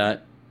do with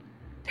that.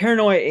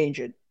 Paranoia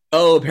Agent.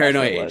 Oh,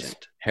 Paranoia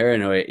Agent.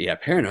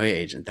 Paranoia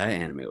Agent. That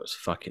anime was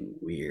fucking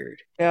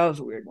weird. Yeah, that was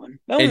a weird one.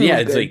 And yeah,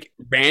 it's like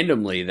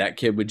randomly that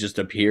kid would just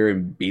appear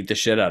and beat the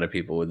shit out of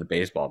people with a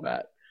baseball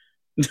bat.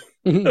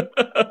 Yep.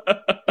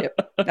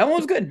 That one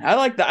was good. I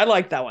like that. I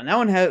like that one.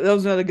 That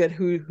was another good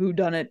who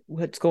done it,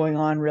 what's going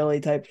on really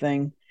type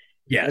thing.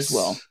 Yes. As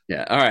well.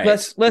 Yeah. All right.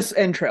 Less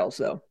entrails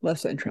though.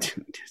 Less entrails.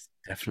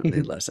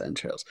 Definitely less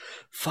entrails.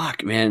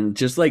 Fuck, man.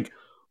 Just like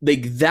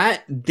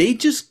that, they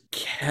just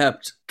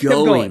kept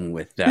going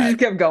with that. They just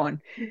kept going.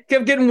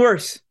 Kept getting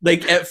worse.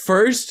 Like at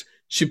first,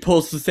 she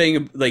pulls the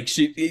thing. Like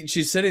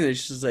she's sitting there.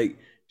 She's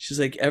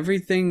like,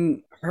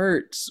 everything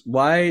hurts.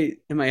 Why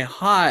am I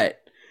hot?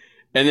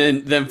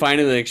 And then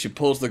finally, like she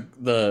pulls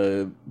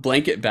the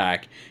blanket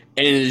back,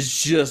 and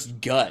it's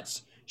just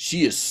guts.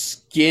 She has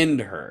skinned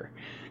her.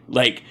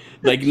 Like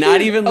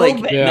not even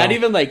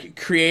like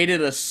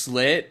created a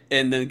slit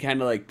and then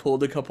kind of like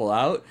pulled a couple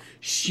out.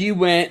 She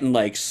went and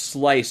like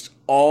sliced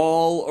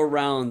all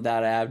around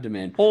that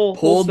abdomen,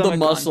 pulled the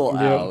muscle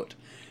out.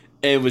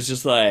 It was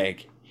just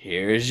like,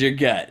 here's your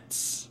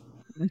guts.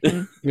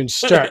 And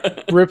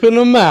start ripping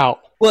them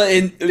out. Well,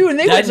 and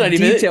that's not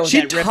even it.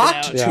 She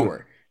talked to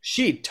her.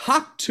 She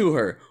talked to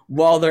her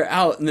while they're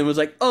out, and then was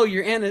like, "Oh,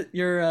 your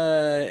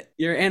anesthesia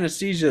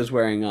is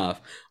wearing off.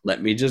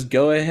 Let me just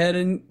go ahead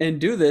and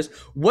do this."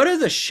 What are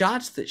the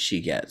shots that she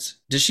gets?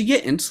 Does she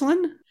get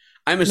insulin?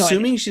 I'm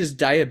assuming she's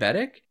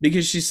diabetic,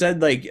 because she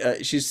said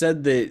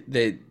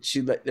that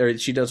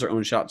she does her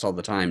own shots all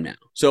the time now.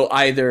 So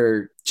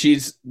either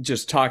she's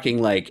just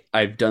talking like,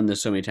 I've done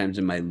this so many times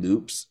in my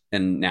loops,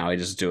 and now I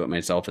just do it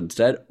myself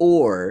instead,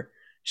 or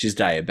she's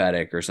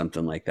diabetic or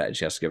something like that.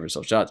 She has to give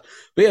herself shots.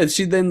 But yeah,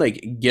 she then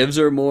like gives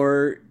her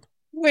more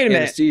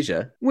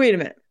anesthesia. Wait a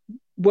minute.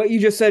 What you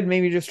just said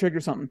made me just trigger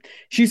something.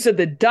 She said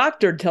the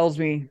doctor tells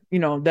me,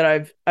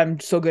 that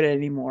I'm so good at it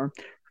anymore.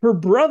 her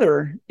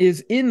brother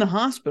is in the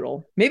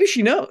hospital. Maybe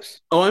she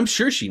knows. Oh, I'm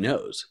sure she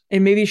knows.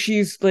 And maybe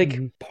she's like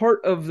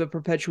part of the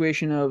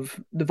perpetuation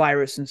of the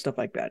virus and stuff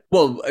like that.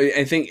 Well,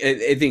 I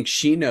think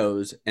she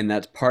knows, and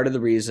that's part of the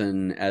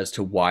reason as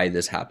to why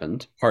this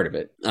happened. Part of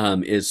it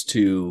is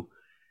to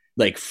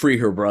like free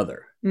her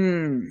brother.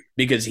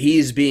 Because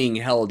he's being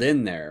held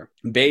in there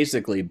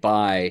basically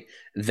by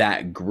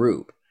that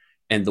group,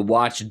 and the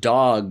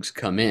watchdogs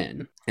come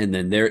in, and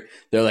then they're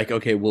like,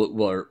 okay,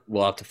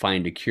 we'll have to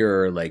find a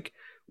cure. Like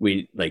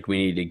we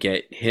need to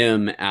get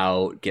him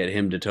out, get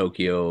him to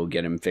Tokyo,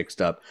 get him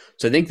fixed up.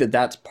 So I think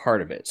that's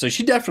part of it. So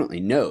she definitely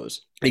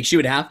knows. Like she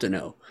would have to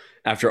know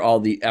after all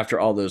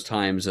those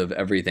times of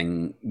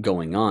everything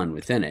going on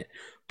within it.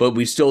 But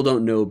we still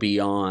don't know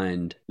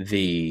beyond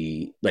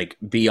that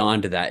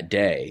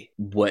day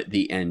what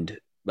the end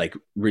like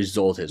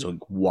result is. Like,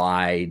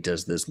 why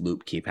does this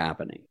loop keep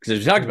happening? Because as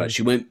we talked about,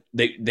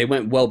 they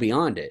went well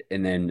beyond it,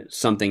 and then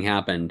something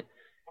happened,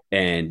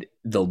 and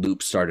the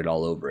loop started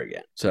all over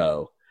again.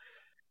 So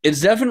it's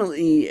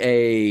definitely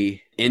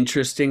a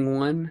interesting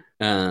one.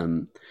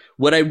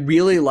 What I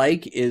really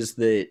like is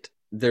that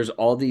there's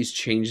all these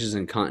changes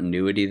in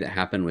continuity that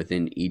happen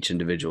within each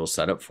individual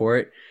setup for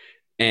it.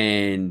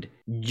 And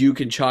you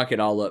can chalk it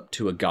all up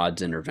to a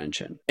god's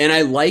intervention. And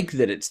I like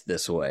that it's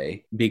this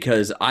way,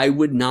 because I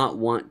would not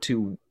want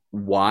to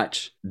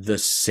watch the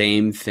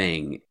same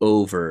thing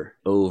over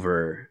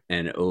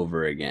and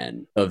over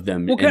again of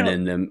them, and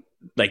then them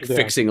like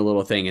fixing a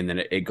little thing and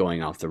then it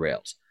going off the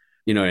rails.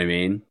 You know what I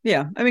mean?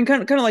 Yeah, I mean,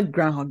 kind of like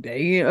Groundhog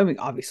Day. I mean,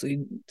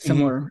 obviously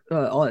similar,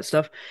 all that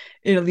stuff.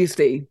 And at least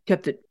they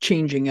kept it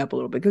changing up a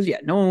little bit, because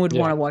no one would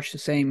want to watch the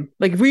same.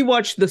 Like if we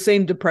watched the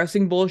same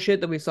depressing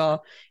bullshit that we saw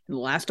in the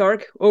last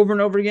arc over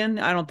and over again,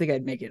 I don't think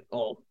I'd make it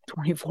all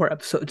 24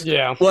 episodes.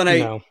 Yeah. Well,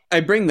 and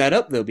I bring that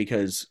up though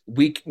because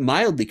we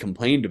mildly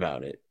complained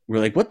about it. We're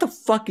like, what the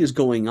fuck is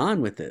going on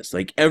with this?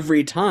 Like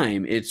every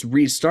time it's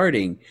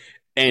restarting,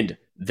 and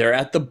they're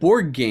at the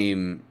board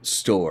game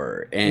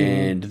store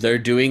and they're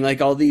doing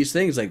like all these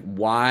things. Like,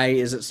 why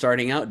is it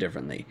starting out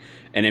differently?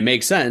 And it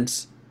makes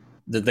sense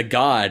that the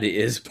god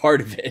is part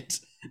of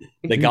it.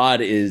 The god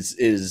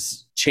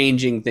is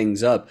changing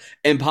things up,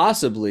 and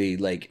possibly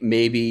like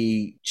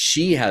maybe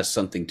she has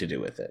something to do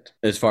with it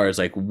as far as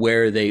like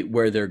where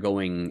they're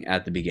going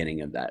at the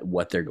beginning of that,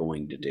 what they're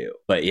going to do.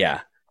 But yeah,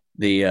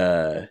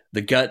 the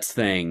guts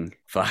thing,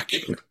 fuck,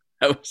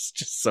 that was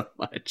just so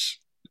much.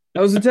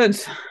 That was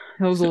intense.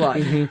 That was a lot.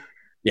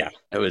 Yeah,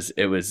 it was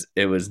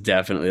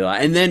definitely a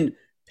lot. And then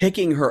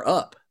picking her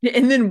up.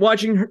 And then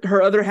watching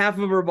her other half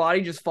of her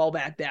body just fall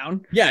back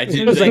down. Yeah, it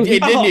didn't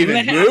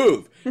even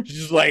move. She's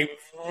just like,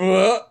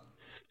 and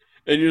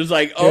you're just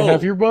like, oh,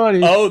 have your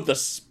body. Oh, the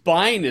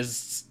spine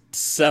is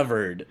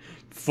severed.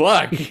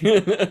 Fuck.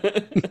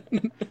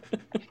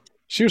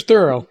 She was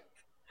thorough.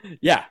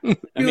 Yeah,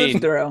 She was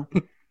thorough.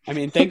 I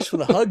mean, thanks for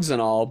the hugs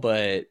and all,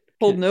 but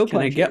can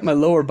I get my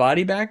lower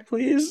body back,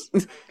 please?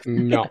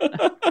 No.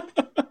 I'm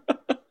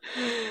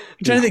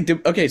trying to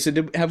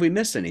think. Have we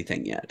missed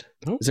anything yet?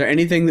 Nope. Is there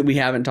anything that we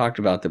haven't talked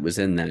about that was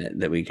in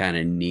that we kind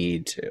of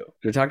need to?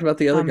 We talked about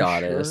the other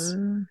goddess.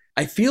 Sure.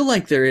 I feel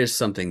like there is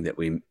something that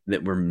we're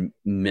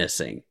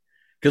missing,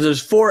 because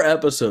there's 4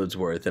 episodes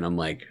worth, and I'm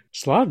like,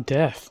 it's a lot of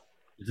death.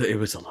 It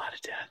was a lot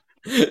of death.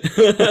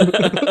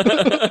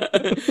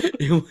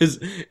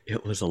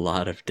 It was a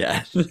lot of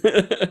death.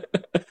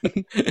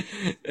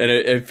 And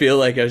I feel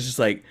like I was just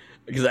like,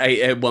 because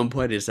at one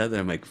point I said that,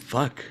 I'm like,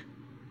 fuck,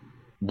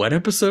 what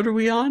episode are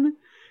we on?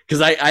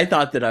 Because I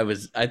thought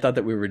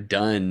that we were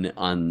done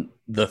on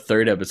the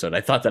 3rd episode.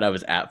 I thought that I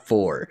was at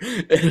 4.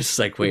 And it's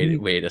like,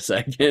 wait a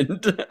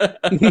second.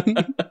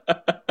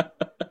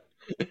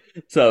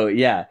 So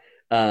yeah.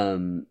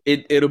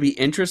 It'll be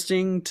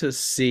interesting to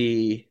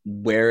see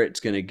where it's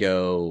going to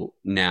go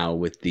now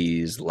with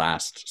these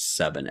last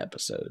 7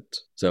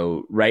 episodes.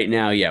 So right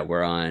now,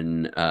 we're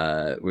on,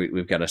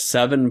 we've got a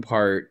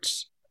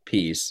 7-part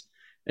piece.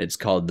 It's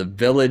called the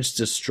Village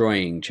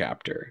Destroying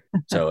chapter.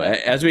 So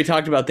as we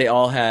talked about, they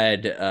all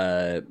had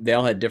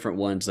different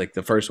ones. Like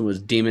the first one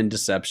was Demon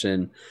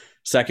Deception.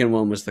 Second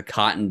one was the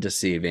Cotton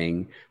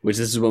Deceiving, which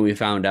this is when we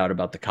found out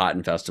about the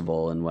Cotton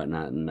Festival and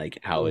whatnot, and like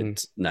how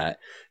it's not.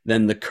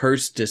 Then the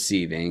Curse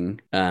Deceiving,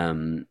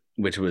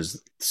 which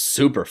was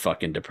super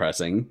fucking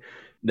depressing.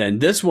 Then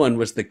this one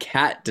was the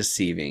Cat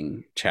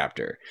Deceiving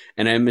chapter,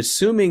 and I'm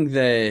assuming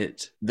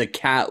that the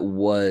cat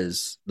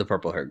was the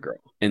purple-haired girl,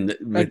 and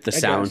with the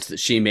sounds that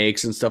she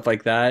makes and stuff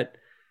like that.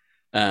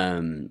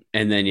 And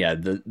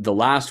then the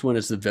last one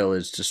is the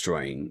Village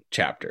Destroying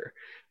chapter.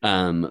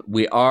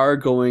 We are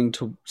going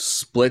to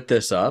split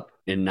this up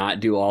and not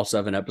do all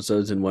 7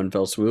 episodes in one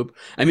fell swoop.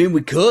 I mean,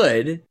 we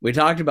could. We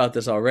talked about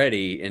this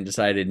already and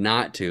decided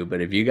not to, but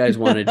if you guys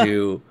want to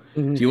do,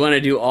 do you want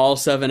to do all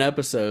 7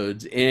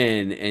 episodes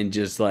in and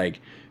just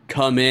like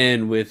come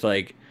in with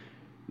like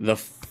the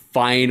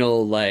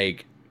final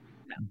like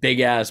big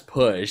ass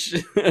push?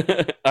 All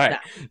right.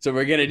 So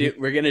we're going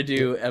to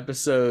do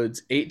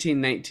episodes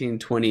 18, 19,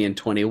 20 and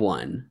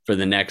 21 for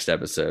the next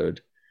episode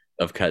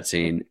of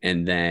cutscene,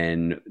 and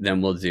then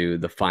we'll do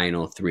the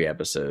final 3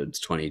 episodes,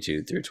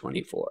 22 through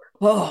 24.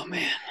 Oh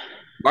man.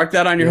 Mark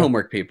that on your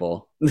homework,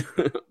 people.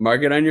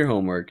 Mark it on your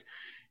homework.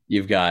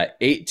 You've got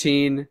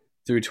 18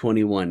 through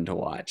 21 to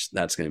watch.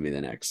 That's going to be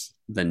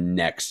the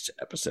next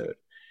episode.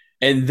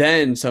 And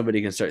then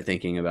somebody can start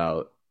thinking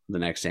about the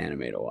next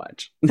anime to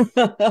watch.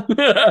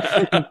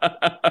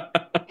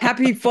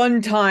 Happy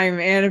fun time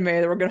anime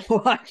that we're going to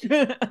watch.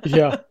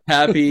 Yeah.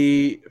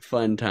 Happy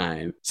fun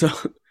time. So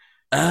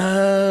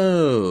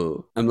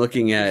I'm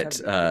looking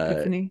at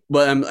I'm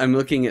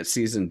looking at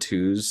season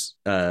 2's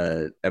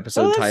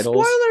episode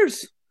titles.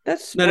 Spoilers.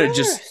 That's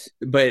spoilers.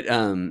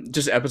 No,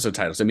 just episode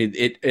titles. I mean,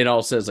 it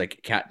all says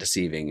like cat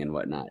deceiving and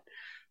whatnot.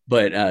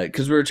 But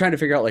because we were trying to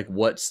figure out like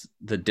what's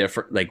the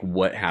different, like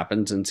what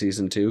happens in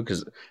season 2,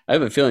 because I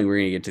have a feeling we're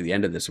gonna get to the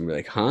end of this and we're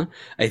like, huh?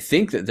 I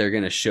think that they're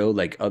gonna show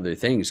like other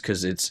things,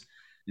 because it's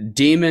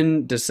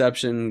demon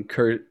deception,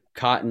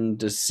 cotton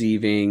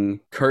deceiving,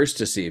 curse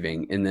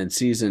deceiving, and then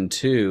season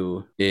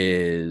 2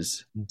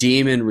 is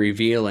demon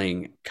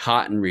revealing,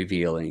 cotton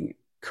revealing,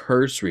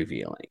 curse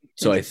revealing.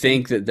 So I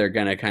think that they're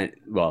gonna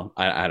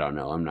I don't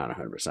know, I'm not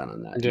 100%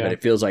 on that, but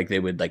it feels like they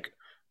would like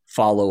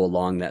follow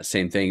along that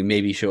same thing,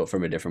 maybe show it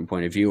from a different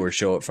point of view or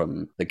show it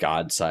from the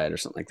god side or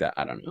something like that.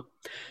 I don't know.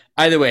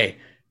 Either way,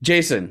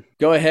 Jason,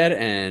 go ahead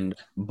and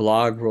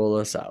blog roll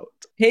us out.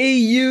 Hey,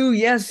 you.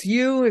 Yes,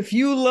 you. If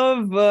you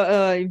love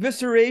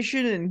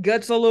evisceration and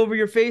guts all over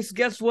your face,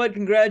 guess what?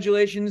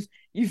 Congratulations.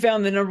 You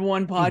found the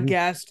 #1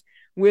 podcast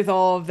with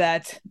all of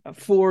that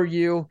for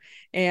you.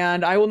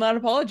 And I will not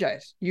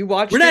apologize. You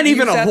watched. We're not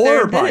even a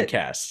horror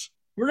podcast.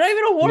 We're not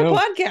even a horror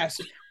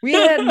podcast. We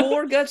had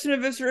more guts and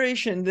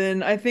evisceration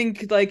than I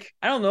think, like,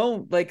 I don't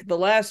know, like the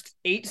last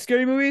 8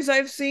 scary movies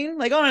I've seen.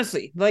 Like,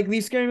 honestly, like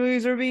these scary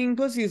movies are being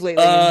pussies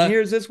lately. And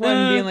here's this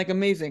one being like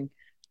amazing.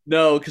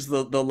 No, because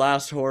the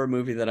last horror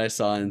movie that I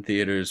saw in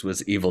theaters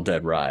was Evil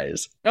Dead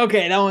Rise.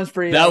 Okay, that one's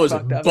pretty. That was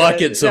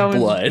buckets of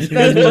blood.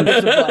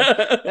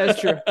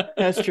 That's true.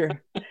 That's true.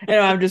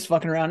 I'm just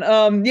fucking around.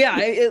 Welcome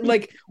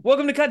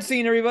to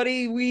Cutscene,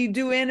 everybody. We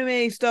do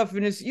anime stuff,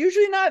 and it's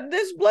usually not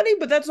this bloody,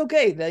 but that's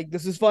okay. Like,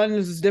 this is fun.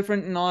 This is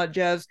different and all that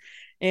jazz,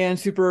 and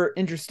super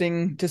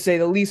interesting to say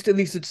the least. At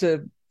least it's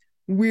a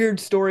weird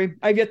story.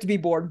 I've yet to be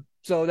bored.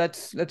 So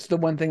that's the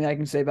one thing that I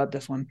can say about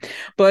this one.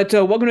 But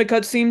welcome to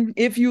Cutscene.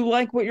 If you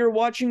like what you're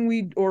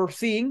watching, or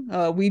seeing,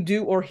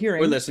 or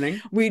hearing, we're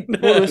listening,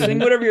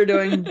 whatever you're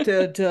doing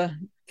to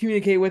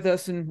communicate with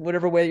us in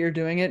whatever way you're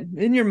doing it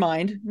in your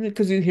mind,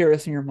 because you hear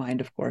us in your mind,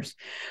 of course.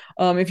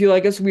 If you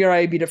like us, we are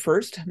I Beat It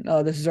First.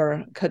 This is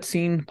our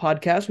Cutscene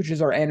podcast, which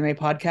is our anime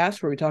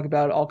podcast where we talk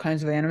about all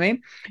kinds of anime.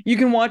 You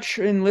can watch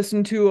and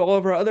listen to all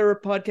of our other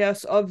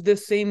podcasts of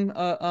this same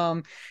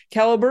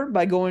caliber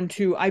by going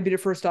to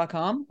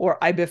ibeatitfirst.com or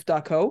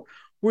ibif.co,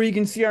 where you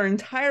can see our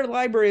entire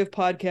library of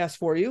podcasts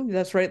for you.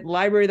 That's right,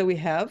 library that we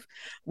have.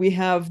 We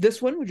have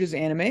this one, which is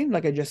anime,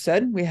 like I just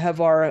said. We have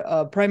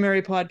our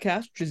primary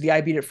podcast, which is the I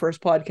Beat It First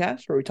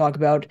podcast, where we talk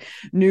about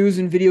news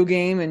and video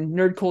game and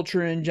nerd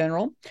culture in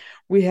general.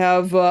 We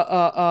have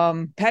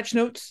Patch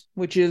Notes,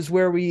 which is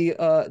where we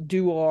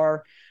do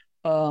our...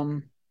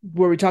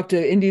 where we talk to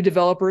indie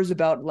developers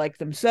about like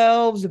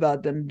themselves,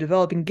 about them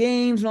developing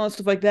games and all that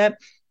stuff like that.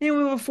 And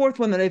we have a 4th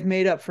one that I've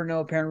made up for no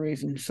apparent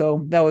reason.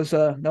 So that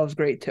was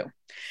great too.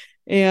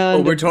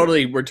 And we're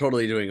totally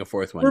doing a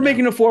 4th one. We're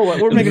making a 4th one.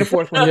 We're making a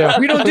 4th one. Yeah.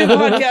 We don't do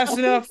podcasts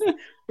enough.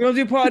 We don't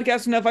do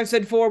podcasts enough. I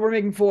said 4. We're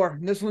making 4.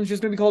 And this one's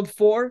just going to be called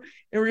 4.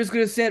 And we're just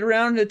going to sit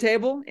around the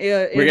table.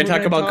 We're going to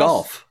talk about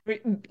golf. I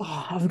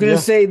was going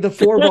to say the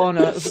 4 ball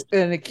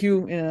and a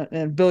cue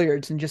and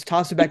billiards and just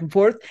toss it back and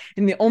forth.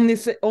 And the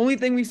only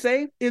thing we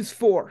say is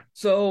 4.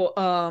 So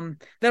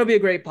that'll be a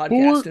great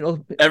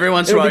podcast. Every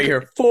once in a while you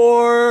hear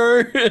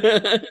 4.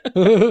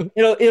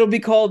 It'll be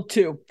called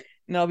 2.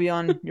 And I'll be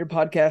on your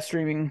podcast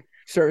streaming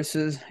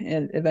services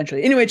and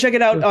eventually. Anyway, check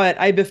it out at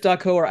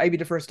ibif.co or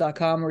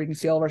ibeatitfirst.com, where you can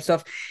see all of our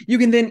stuff. You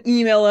can then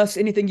email us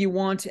anything you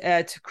want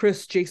at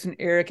Chris, Jason,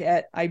 Eric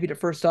at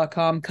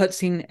ibeatitfirst.com,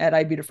 cutscene at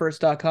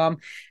ibeatitfirst.com.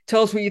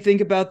 Tell us what you think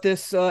about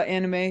this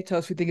anime. Tell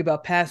us what you think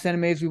about past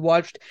animes we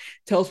watched.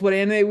 Tell us what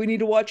anime we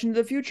need to watch in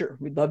the future.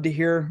 We'd love to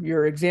hear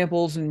your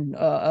examples and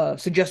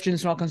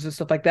suggestions and all kinds of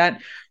stuff like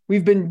that.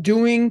 We've been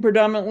doing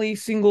predominantly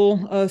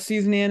single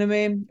season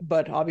anime,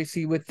 but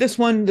obviously with this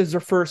one, this is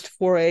our first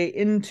foray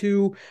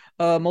into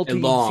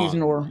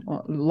multi-season or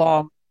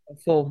long,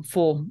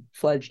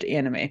 full-fledged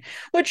anime,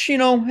 which,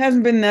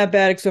 hasn't been that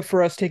bad except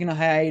for us taking a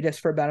hiatus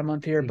for about a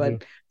month here,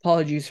 but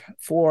apologies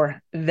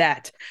for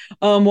that.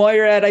 While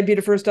you're at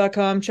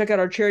ibeatitfirst.com, check out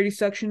our charity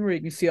section where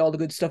you can see all the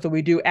good stuff that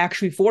we do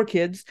actually for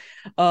kids.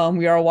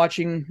 We are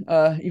watching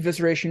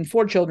Evisceration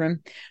for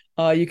Children.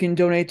 You can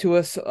donate to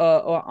us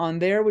on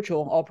there, which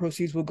all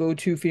proceeds will go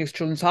to Phoenix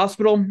Children's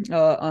Hospital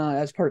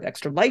as part of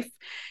Extra Life,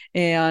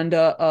 and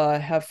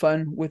have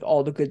fun with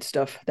all the good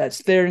stuff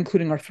that's there,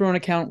 including our Throne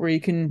account where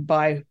you can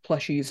buy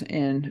plushies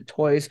and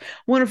toys. I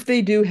wonder if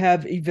they do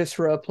have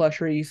Eviscera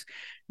plushies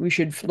we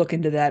should look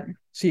into that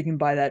so you can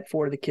buy that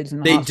for the kids in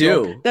the they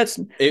hospital. do. That's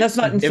not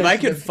insensitive. If I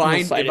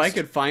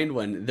could find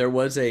one, there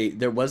was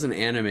an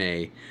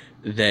anime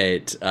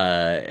that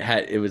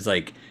it was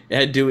like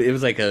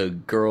a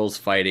girls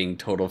fighting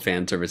total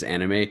fan service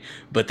anime,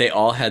 but they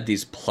all had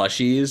these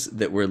plushies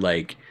that were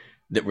like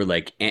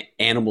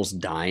animals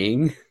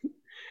dying.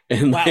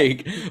 And wow.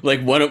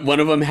 like one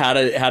of them had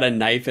a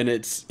knife in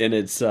its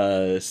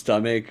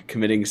stomach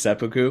committing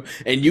seppuku,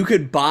 and you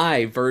could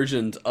buy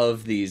versions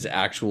of these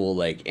actual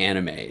like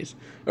animes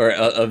or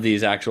of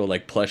these actual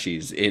like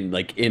plushies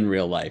in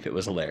real life. It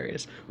was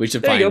hilarious. We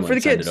should find one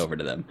and send it over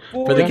to them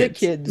for the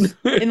kids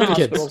in the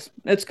hospitals.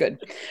 That's good.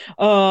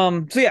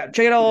 So yeah,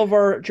 check out all of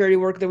our charity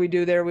work that we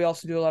do there. We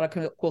also do a lot of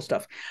cool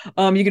stuff.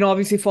 You can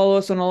obviously follow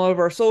us on all of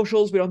our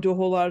socials. We don't do a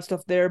whole lot of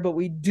stuff there, but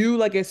we do,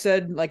 like I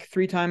said, like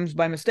 3 times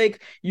by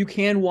mistake. You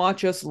can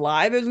watch us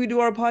live as we do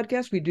our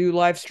podcast. We do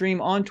live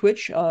stream on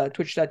Twitch,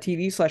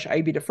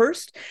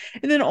 twitch.tv/IBTheFirst.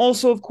 And then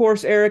also, of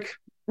course, Eric,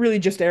 really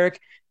just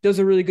Eric, does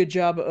a really good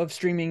job of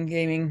streaming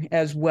gaming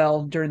as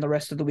well during the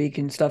rest of the week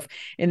and stuff.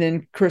 And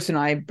then Chris and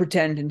I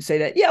pretend and say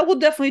that, yeah, we'll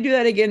definitely do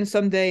that again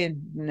someday,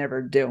 and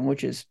never do,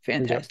 which is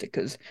fantastic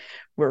because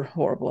we're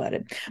horrible at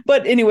it.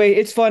 But anyway,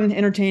 it's fun,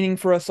 entertaining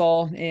for us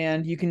all,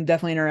 and you can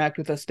definitely interact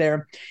with us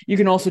there. You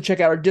can also check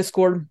out our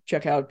Discord.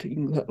 You're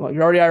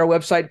already at our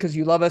website because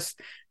you love us.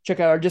 Check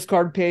out our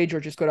Discord page, or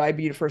just go to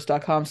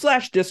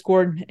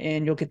ibtofirst.com/Discord,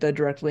 and you'll get the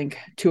direct link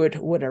to it,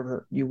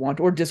 whatever you want,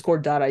 or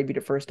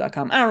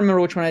discord.ibtofirst.com. I don't remember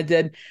which one I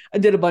did. I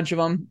did a bunch of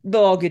them.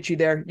 They'll all get you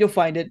there. You'll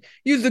find it.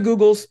 Use the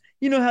Googles.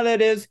 You know how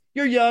that is.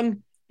 You're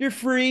young. You're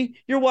free.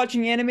 You're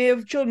watching anime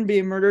of children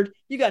being murdered.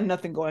 You got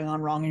nothing going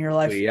on wrong in your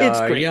life. It's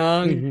great.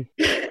 Young.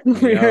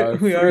 We are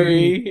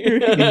free.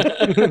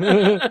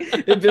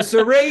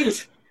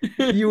 Eviscerate.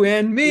 You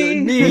and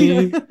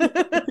me.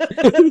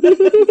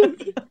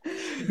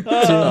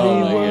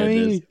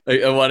 I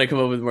want to come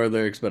up with more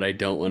lyrics, but I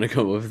don't want to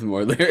come up with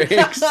more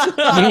lyrics.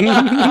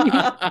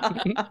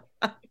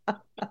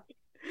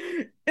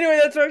 Anyway,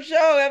 that's our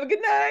show. Have a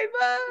good night.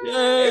 Bye.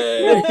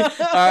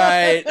 All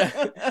right.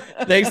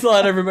 Thanks a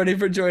lot, everybody,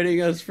 for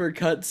joining us for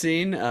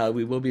Cutscene.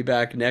 We will be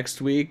back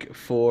next week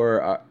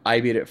for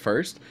I Beat It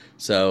First.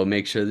 So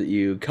make sure that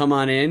you come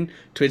on in,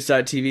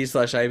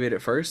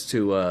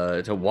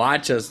 twitch.tv/IBeatItFirst to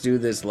watch us do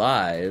this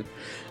live,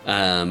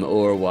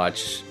 or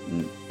watch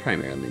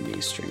primarily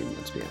me stream,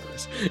 let's be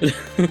honest.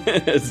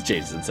 As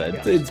Jason said,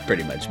 it's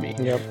pretty much me.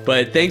 Yep.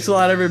 But thanks a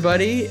lot,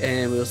 everybody,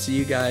 and we'll see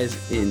you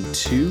guys in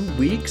 2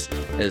 weeks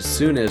as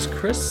soon as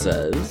Chris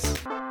says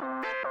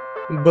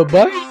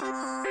bye-bye.